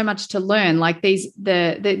there's so much to learn, like this,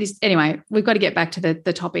 anyway, we've got to get back to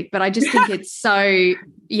the topic, but I just think it's so,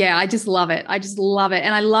 yeah, I just love it. I just love it.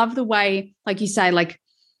 And I love the way, like you say, like,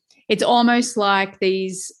 it's almost like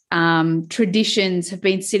these traditions have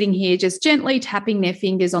been sitting here just gently tapping their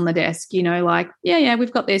fingers on the desk, like, yeah,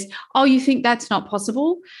 we've got this. Oh, you think that's not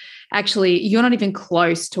possible? Actually, you're not even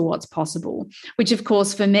close to what's possible, which, of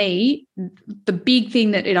course, for me, the big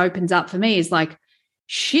thing that it opens up for me is like,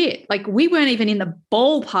 shit, like we weren't even in the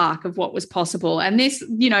ballpark of what was possible. And this,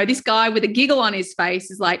 this guy with a giggle on his face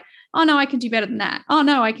is like, oh, no, I can do better than that. Oh,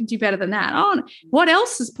 no, I can do better than that. Oh, what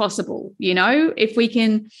else is possible? If we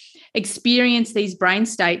can experience these brain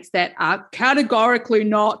states that are categorically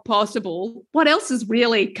not possible, what else is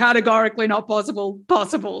really categorically not possible?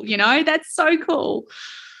 That's so cool.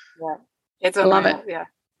 Yeah, it's I love it. Yeah.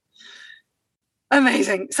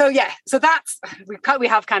 Amazing. So that's, we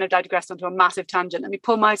have kind of digressed onto a massive tangent. Let me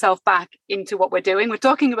pull myself back into what we're doing. We're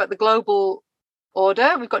talking about the global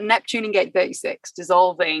order. We've got Neptune in gate 36,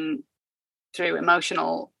 dissolving through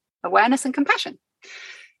emotional awareness and compassion.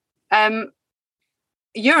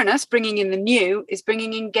 Uranus, bringing in the new, is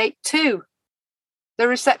bringing in gate 2, the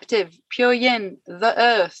receptive, pure yin, the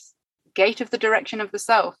earth, gate of the direction of the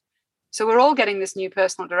self. So we're all getting this new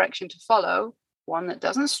personal direction to follow, one that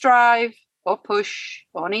doesn't strive or push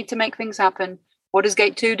or need to make things happen. What does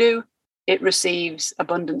gate 2 do? It receives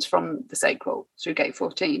abundance from the sacral through gate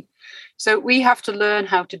 14. So we have to learn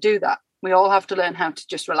how to do that. We all have to learn how to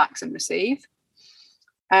just relax and receive.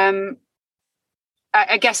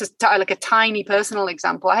 I guess like a tiny personal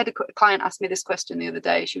example. I had a client ask me this question the other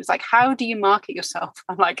day. She was like, how do you market yourself?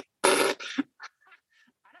 I'm like, I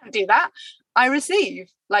don't do that. I receive.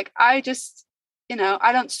 Like, I just,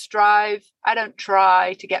 I don't strive. I don't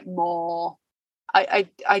try to get more. I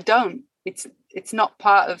don't. It's not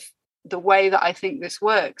part of the way that I think this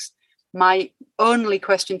works. My only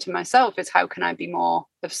question to myself is, how can I be more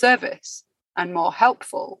of service and more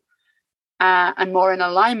helpful and more in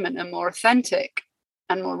alignment and more authentic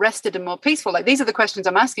and more rested and more peaceful? Like, these are the questions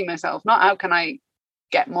I'm asking myself, not how can I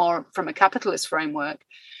get more from a capitalist framework.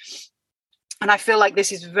 And I feel like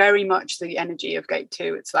this is very much the energy of gate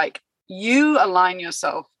 2. It's like, you align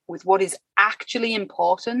yourself with what is actually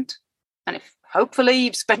important. And if hopefully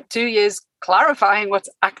you've spent 2 years clarifying what's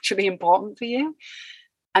actually important for you,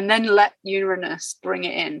 and then let Uranus bring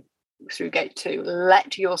it in through gate 2.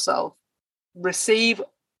 Let yourself receive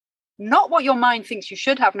not what your mind thinks you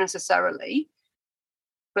should have necessarily,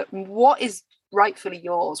 but what is rightfully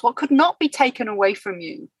yours, what could not be taken away from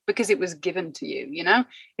you because it was given to you.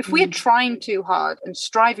 If we are trying too hard and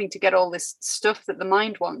striving to get all this stuff that the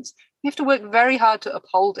mind wants, we have to work very hard to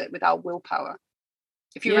uphold it with our willpower.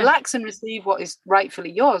 If you relax and receive what is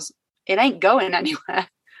rightfully yours, it ain't going anywhere.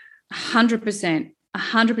 100%.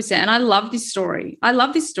 And I love this story.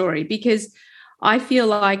 Because I feel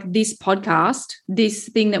like this podcast, this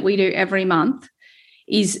thing that we do every month,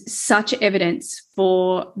 is such evidence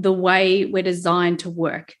for the way we're designed to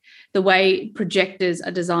work, the way projectors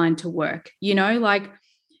are designed to work. Like,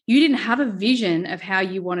 you didn't have a vision of how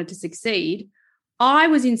you wanted to succeed. I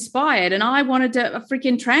was inspired and I wanted a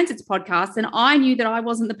freaking transits podcast, and I knew that I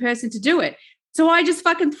wasn't the person to do it. So I just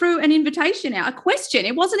fucking threw an invitation out, a question.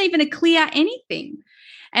 It wasn't even a clear anything.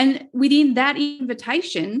 And within that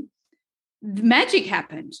invitation, magic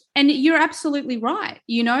happened. And you're absolutely right.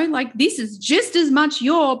 Like, this is just as much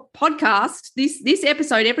your podcast. This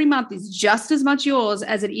episode every month is just as much yours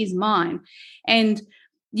as it is mine. And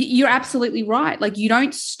you're absolutely right. Like, you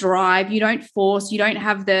don't strive, you don't force, you don't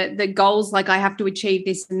have the goals like I have to achieve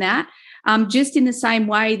this and that. Just in the same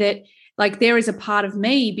way that, like, there is a part of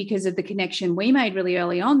me, because of the connection we made really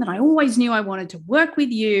early on, that I always knew I wanted to work with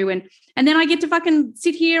you. And then I get to fucking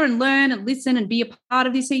sit here and learn and listen and be a part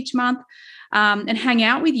of this each month. And hang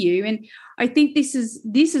out with you. And I think this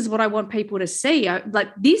is what I want people to see. Like,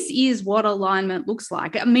 this is what alignment looks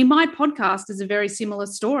like. I mean, my podcast is a very similar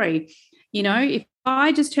story. You know, if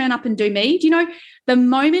I just turn up and do me, do you know, the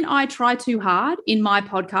moment I try too hard in my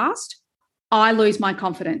podcast, I lose my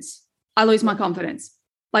confidence.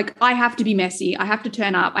 Like, I have to be messy. I have to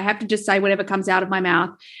turn up. I have to just say whatever comes out of my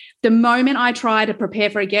mouth. The moment I try to prepare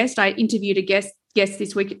for a guest, I interviewed a guest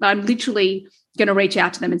this week, I'm literally going to reach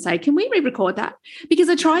out to them and say, can we re-record that? Because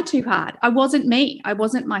I tried too hard. I wasn't me. I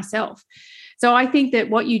wasn't myself. So I think that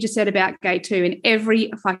what you just said about Gate 2, and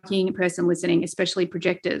every fucking person listening, especially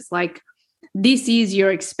projectors, like, this is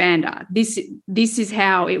your expander. This is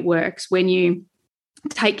how it works when you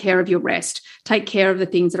take care of your rest, take care of the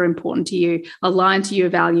things that are important to you, align to your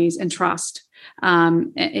values and trust,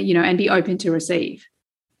 and be open to receive.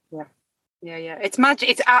 Yeah. It's magic.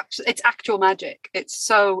 It's actual magic. It's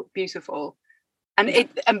so beautiful. And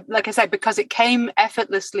like I said, because it came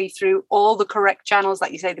effortlessly through all the correct channels,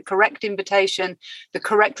 like you say, the correct invitation, the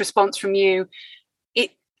correct response from you,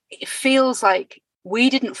 it feels like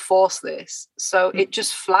we didn't force this. So it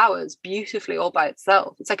just flowers beautifully all by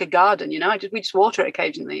itself. It's like a garden, you know, we just water it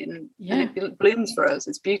occasionally and it blooms for us.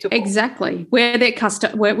 It's beautiful. Exactly. We're the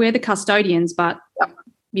custodians, but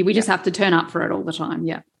we just have to turn up for it all the time.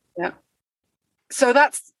 Yeah. So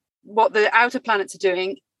that's what the outer planets are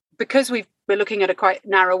doing. Because we're looking at a quite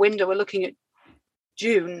narrow window, we're looking at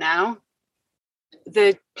June now.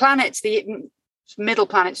 The planets, the middle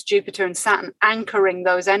planets, Jupiter and Saturn, anchoring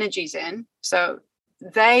those energies in. So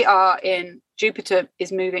they are in, Jupiter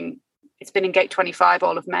is moving, it's been in gate 25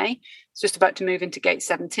 all of May. It's just about to move into gate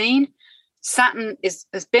 17. Saturn has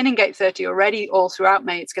been in gate 30 already all throughout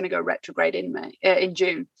May. It's going to go retrograde in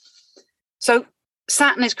June. So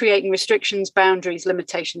Saturn is creating restrictions, boundaries,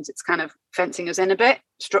 limitations. It's kind of fencing us in a bit,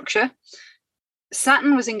 structure.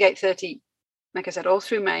 Saturn was in gate 30, like I said, all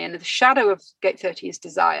through May, and the shadow of gate 30 is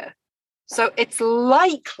desire. So it's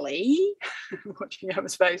likely, watching you have a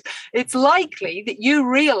space, it's likely that you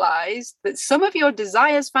realize that some of your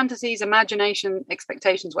desires, fantasies, imagination,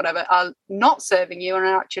 expectations, whatever, are not serving you and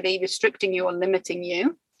are actually restricting you or limiting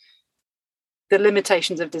you. The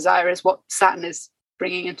limitations of desire is what Saturn is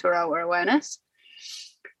bringing into our awareness.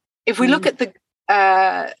 If we look at the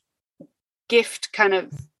gift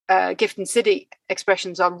and siddhi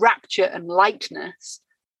expressions are rapture and lightness,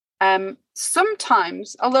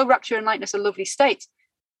 sometimes, although rapture and lightness are lovely states,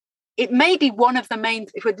 it may be one of the main,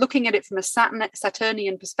 if we're looking at it from a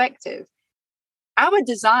Saturnian perspective, our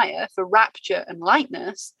desire for rapture and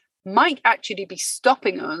lightness might actually be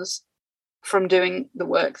stopping us from doing the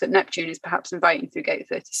work that Neptune is perhaps inviting through gate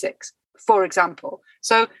 36, for example.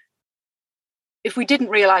 So if we didn't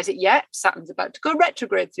realize it yet, Saturn's about to go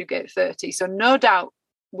retrograde through gate 30. So no doubt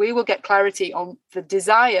we will get clarity on the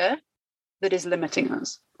desire that is limiting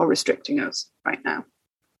us or restricting us right now.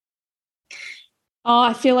 Oh,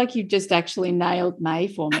 I feel like you've just actually nailed May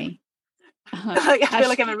for me. I feel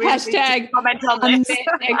like I'm a really hashtag comment on unmet this.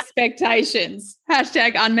 expectations.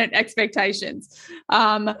 Hashtag unmet expectations.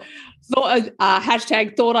 Hashtag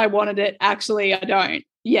thought I wanted it. Actually, I don't.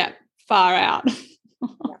 Yeah, far out.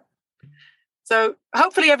 So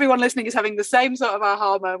hopefully everyone listening is having the same sort of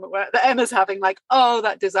aha moment that Emma's having, like, oh,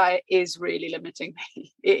 that desire is really limiting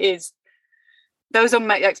me. It is. Those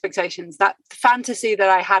unmet expectations, that fantasy that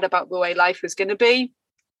I had about the way life was going to be,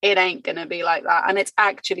 it ain't going to be like that. And it's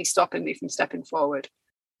actually stopping me from stepping forward.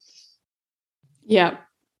 Yeah.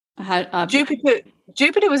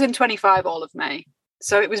 Jupiter was in 25 all of May.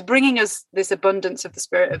 So it was bringing us this abundance of the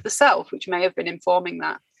spirit of the self, which may have been informing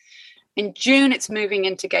that. In June, it's moving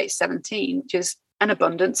into gate 17, which is an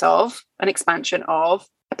abundance of, an expansion of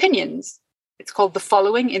opinions. It's called the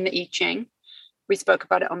following in the I Ching. We spoke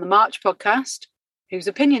about it on the March podcast. Whose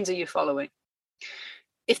opinions are you following?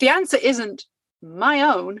 If the answer isn't my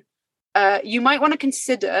own, you might want to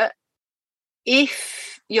consider,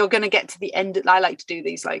 if you're going to get to the end, I like to do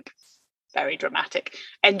these like very dramatic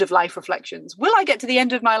end of life reflections. Will I get to the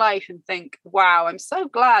end of my life and think, wow, I'm so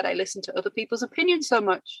glad I listened to other people's opinions so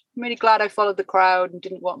much. I'm really glad I followed the crowd and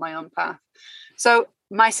didn't walk my own path. So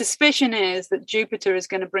my suspicion is that Jupiter is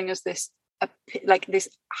going to bring us this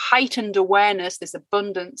heightened awareness, this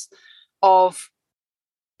abundance of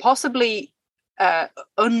possibly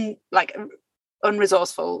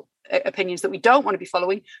unresourceful opinions that we don't want to be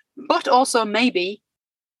following, but also maybe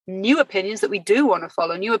new opinions that we do want to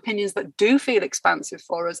follow, new opinions that do feel expansive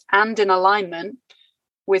for us and in alignment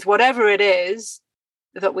with whatever it is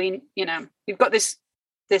that we've got this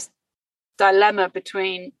dilemma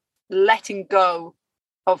between letting go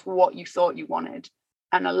of what you thought you wanted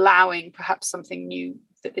and allowing perhaps something new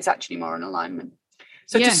that is actually more in alignment.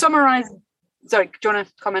 So to summarize, sorry, do you want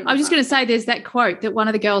to comment? I was just going to say, there's that quote that one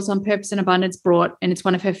of the girls on Purpose and Abundance brought, and it's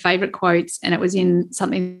one of her favorite quotes, and it was in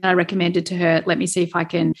something that I recommended to her. Let me see if I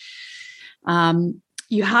can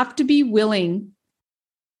You have to be willing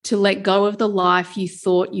to let go of the life you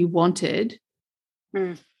thought you wanted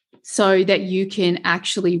so that you can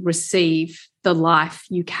actually receive the life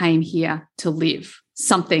you came here to live,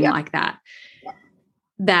 something like that,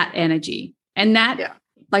 that energy. And that,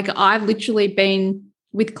 like, I've literally been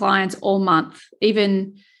with clients all month,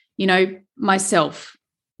 even, you know, myself,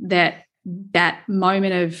 that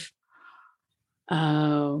moment of,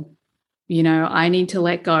 you know, I need to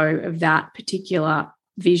let go of that particular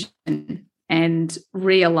vision and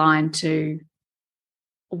realign to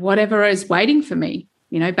whatever is waiting for me,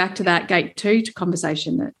 you know, back to that gate 2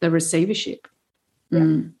 conversation, the receivership.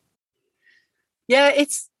 Yeah,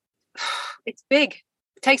 it's big.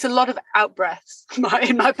 It takes a lot of out breaths.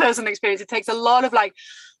 In my personal experience, it takes a lot of like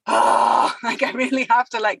I really have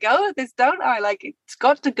to let go of this, don't I? Like, it's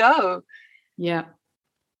got to go. Yeah.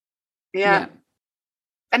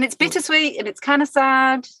 And it's bittersweet and it's kind of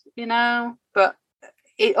sad, you know, but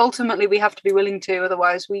ultimately we have to be willing to,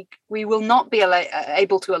 otherwise we will not be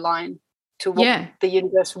able to align to what the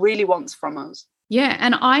universe really wants from us. Yeah,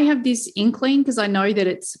 and I have this inkling, because I know that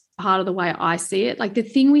it's part of the way I see it. Like, the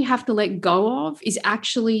thing we have to let go of is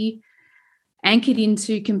actually anchored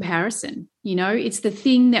into comparison. You know, it's the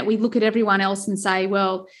thing that we look at everyone else and say,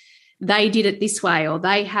 well, they did it this way, or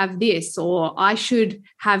they have this, or I should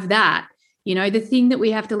have that. You know, the thing that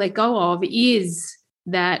we have to let go of is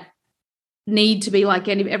that need to be like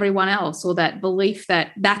everyone else, or that belief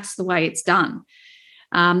that that's the way it's done,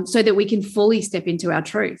 so that we can fully step into our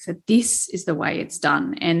truth, that this is the way it's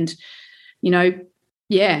done. And, you know,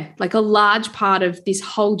 like, a large part of this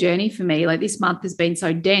whole journey for me, like, this month has been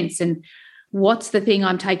so dense. And what's the thing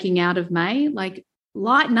I'm taking out of May? Like,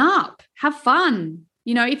 lighten up, have fun.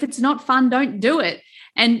 You know, if it's not fun, don't do it.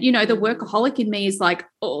 And, you know, the workaholic in me is like,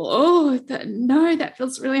 no, that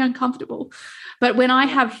feels really uncomfortable. But when I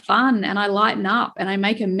have fun and I lighten up and I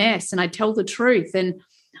make a mess and I tell the truth and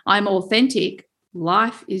I'm authentic,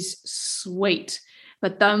 life is sweet.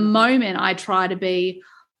 But the moment I try to be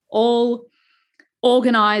all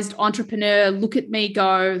organized entrepreneur, look at me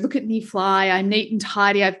go, look at me fly, I'm neat and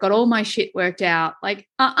tidy, I've got all my shit worked out, like,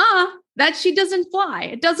 that shit doesn't fly.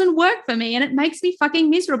 It doesn't work for me, and it makes me fucking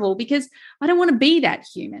miserable because I don't want to be that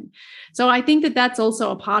human. So I think that that's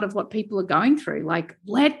also a part of what people are going through. Like,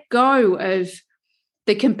 let go of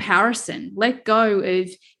the comparison. Let go of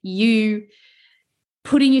you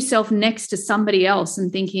putting yourself next to somebody else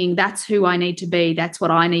and thinking, that's who I need to be, that's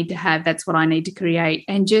what I need to have, that's what I need to create,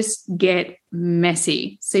 and just get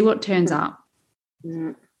messy. See what turns up.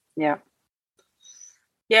 Yeah,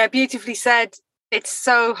 beautifully said. It's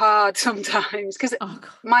so hard sometimes, because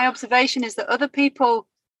my observation is that other people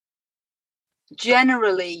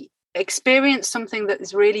generally experience something that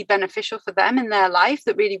is really beneficial for them in their life,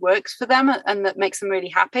 that really works for them and that makes them really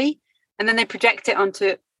happy. And then they project it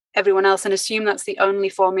onto everyone else and assume that's the only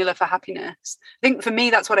formula for happiness. I think for me,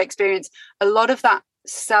 that's what I experienced. A lot of that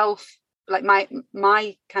like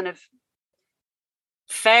my kind of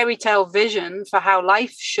fairy tale vision for how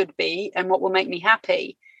life should be and what will make me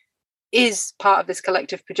happy is part of this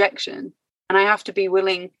collective projection. And I have to be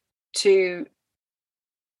willing to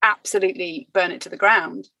absolutely burn it to the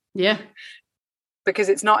ground. Yeah. Because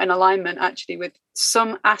it's not in alignment actually with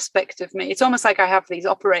some aspect of me. It's almost like I have these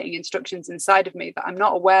operating instructions inside of me that I'm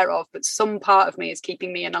not aware of, but some part of me is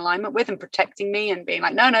keeping me in alignment with and protecting me and being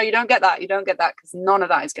like, no, you don't get that. You don't get that, because none of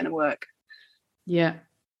that is going to work. Yeah.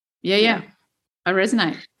 I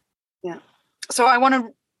resonate. Yeah. So I want to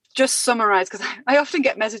just summarize, because I often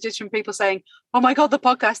get messages from people saying, oh my God, the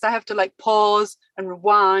podcast, I have to like pause and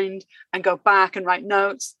rewind and go back and write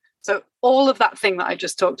notes. So all of that thing that I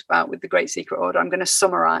just talked about with the Great Secret Order, I'm going to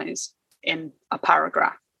summarize in a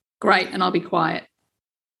paragraph. Great. And I'll be quiet.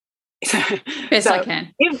 Best I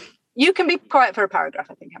can. If you can be quiet for a paragraph,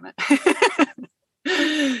 I think, Emma.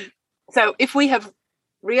 So if we have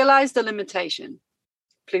realized the limitation,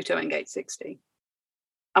 Pluto in gate 60,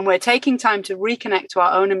 and we're taking time to reconnect to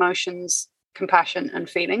our own emotions, compassion and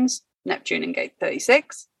feelings, Neptune in gate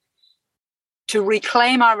 36, to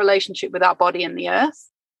reclaim our relationship with our body and the earth,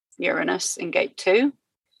 Uranus in gate 2,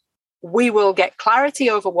 we will get clarity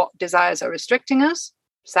over what desires are restricting us,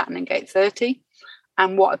 Saturn in gate 30,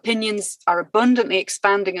 and what opinions are abundantly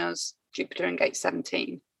expanding us, Jupiter in gate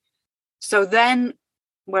 17. So then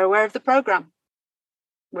we're aware of the program.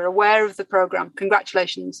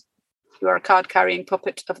 Congratulations. You are a card-carrying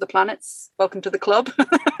puppet of the planets. Welcome to the club.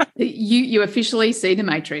 You officially see the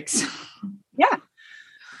Matrix. Yeah.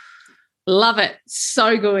 Love it.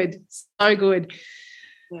 So good. So good.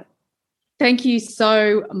 Yeah. Thank you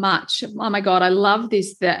so much. Oh, my God, I love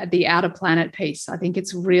this, the outer planet piece. I think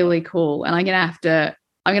it's really cool. And I'm going to have to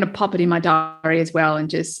I'm going to pop it in my diary as well and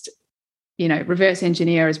just, reverse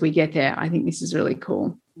engineer as we get there. I think this is really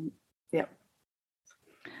cool. Yeah.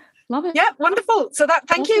 Love it. Yeah, wonderful. So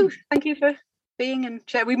thank you for being and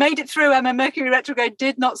share. We made it through. Mercury retrograde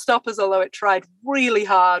did not stop us, although it tried really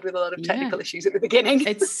hard with a lot of technical issues at the beginning.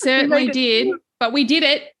 It certainly did, but we did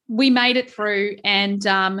it. We made it through, and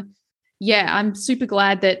I'm super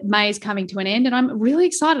glad that May is coming to an end, and I'm really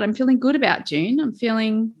excited. I'm feeling good about June. I'm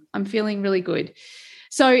feeling really good.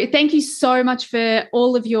 So thank you so much for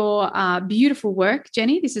all of your beautiful work,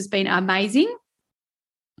 Jenny. This has been amazing.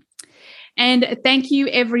 And thank you,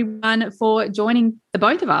 everyone, for joining the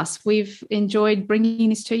both of us. We've enjoyed bringing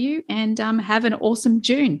this to you, and have an awesome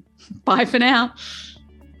June. Bye for now.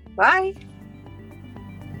 Bye.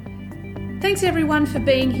 Thanks, everyone, for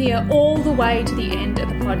being here all the way to the end of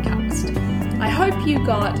the podcast. I hope you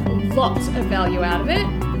got lots of value out of it.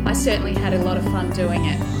 I certainly had a lot of fun doing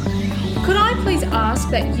it. Could I please ask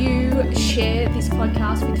that you share this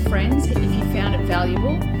podcast with friends if you found it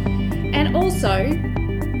valuable? And also,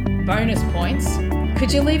 bonus points,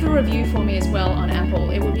 could you leave a review for me as well on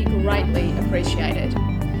Apple? It would be greatly appreciated.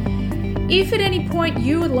 If at any point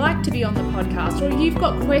you would like to be on the podcast, or you've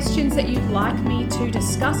got questions that you'd like me to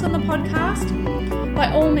discuss on the podcast,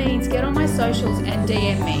 by all means get on my socials and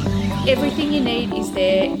DM me. Everything you need is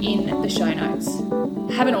there in the show notes.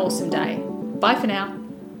 Have an awesome day. Bye for now.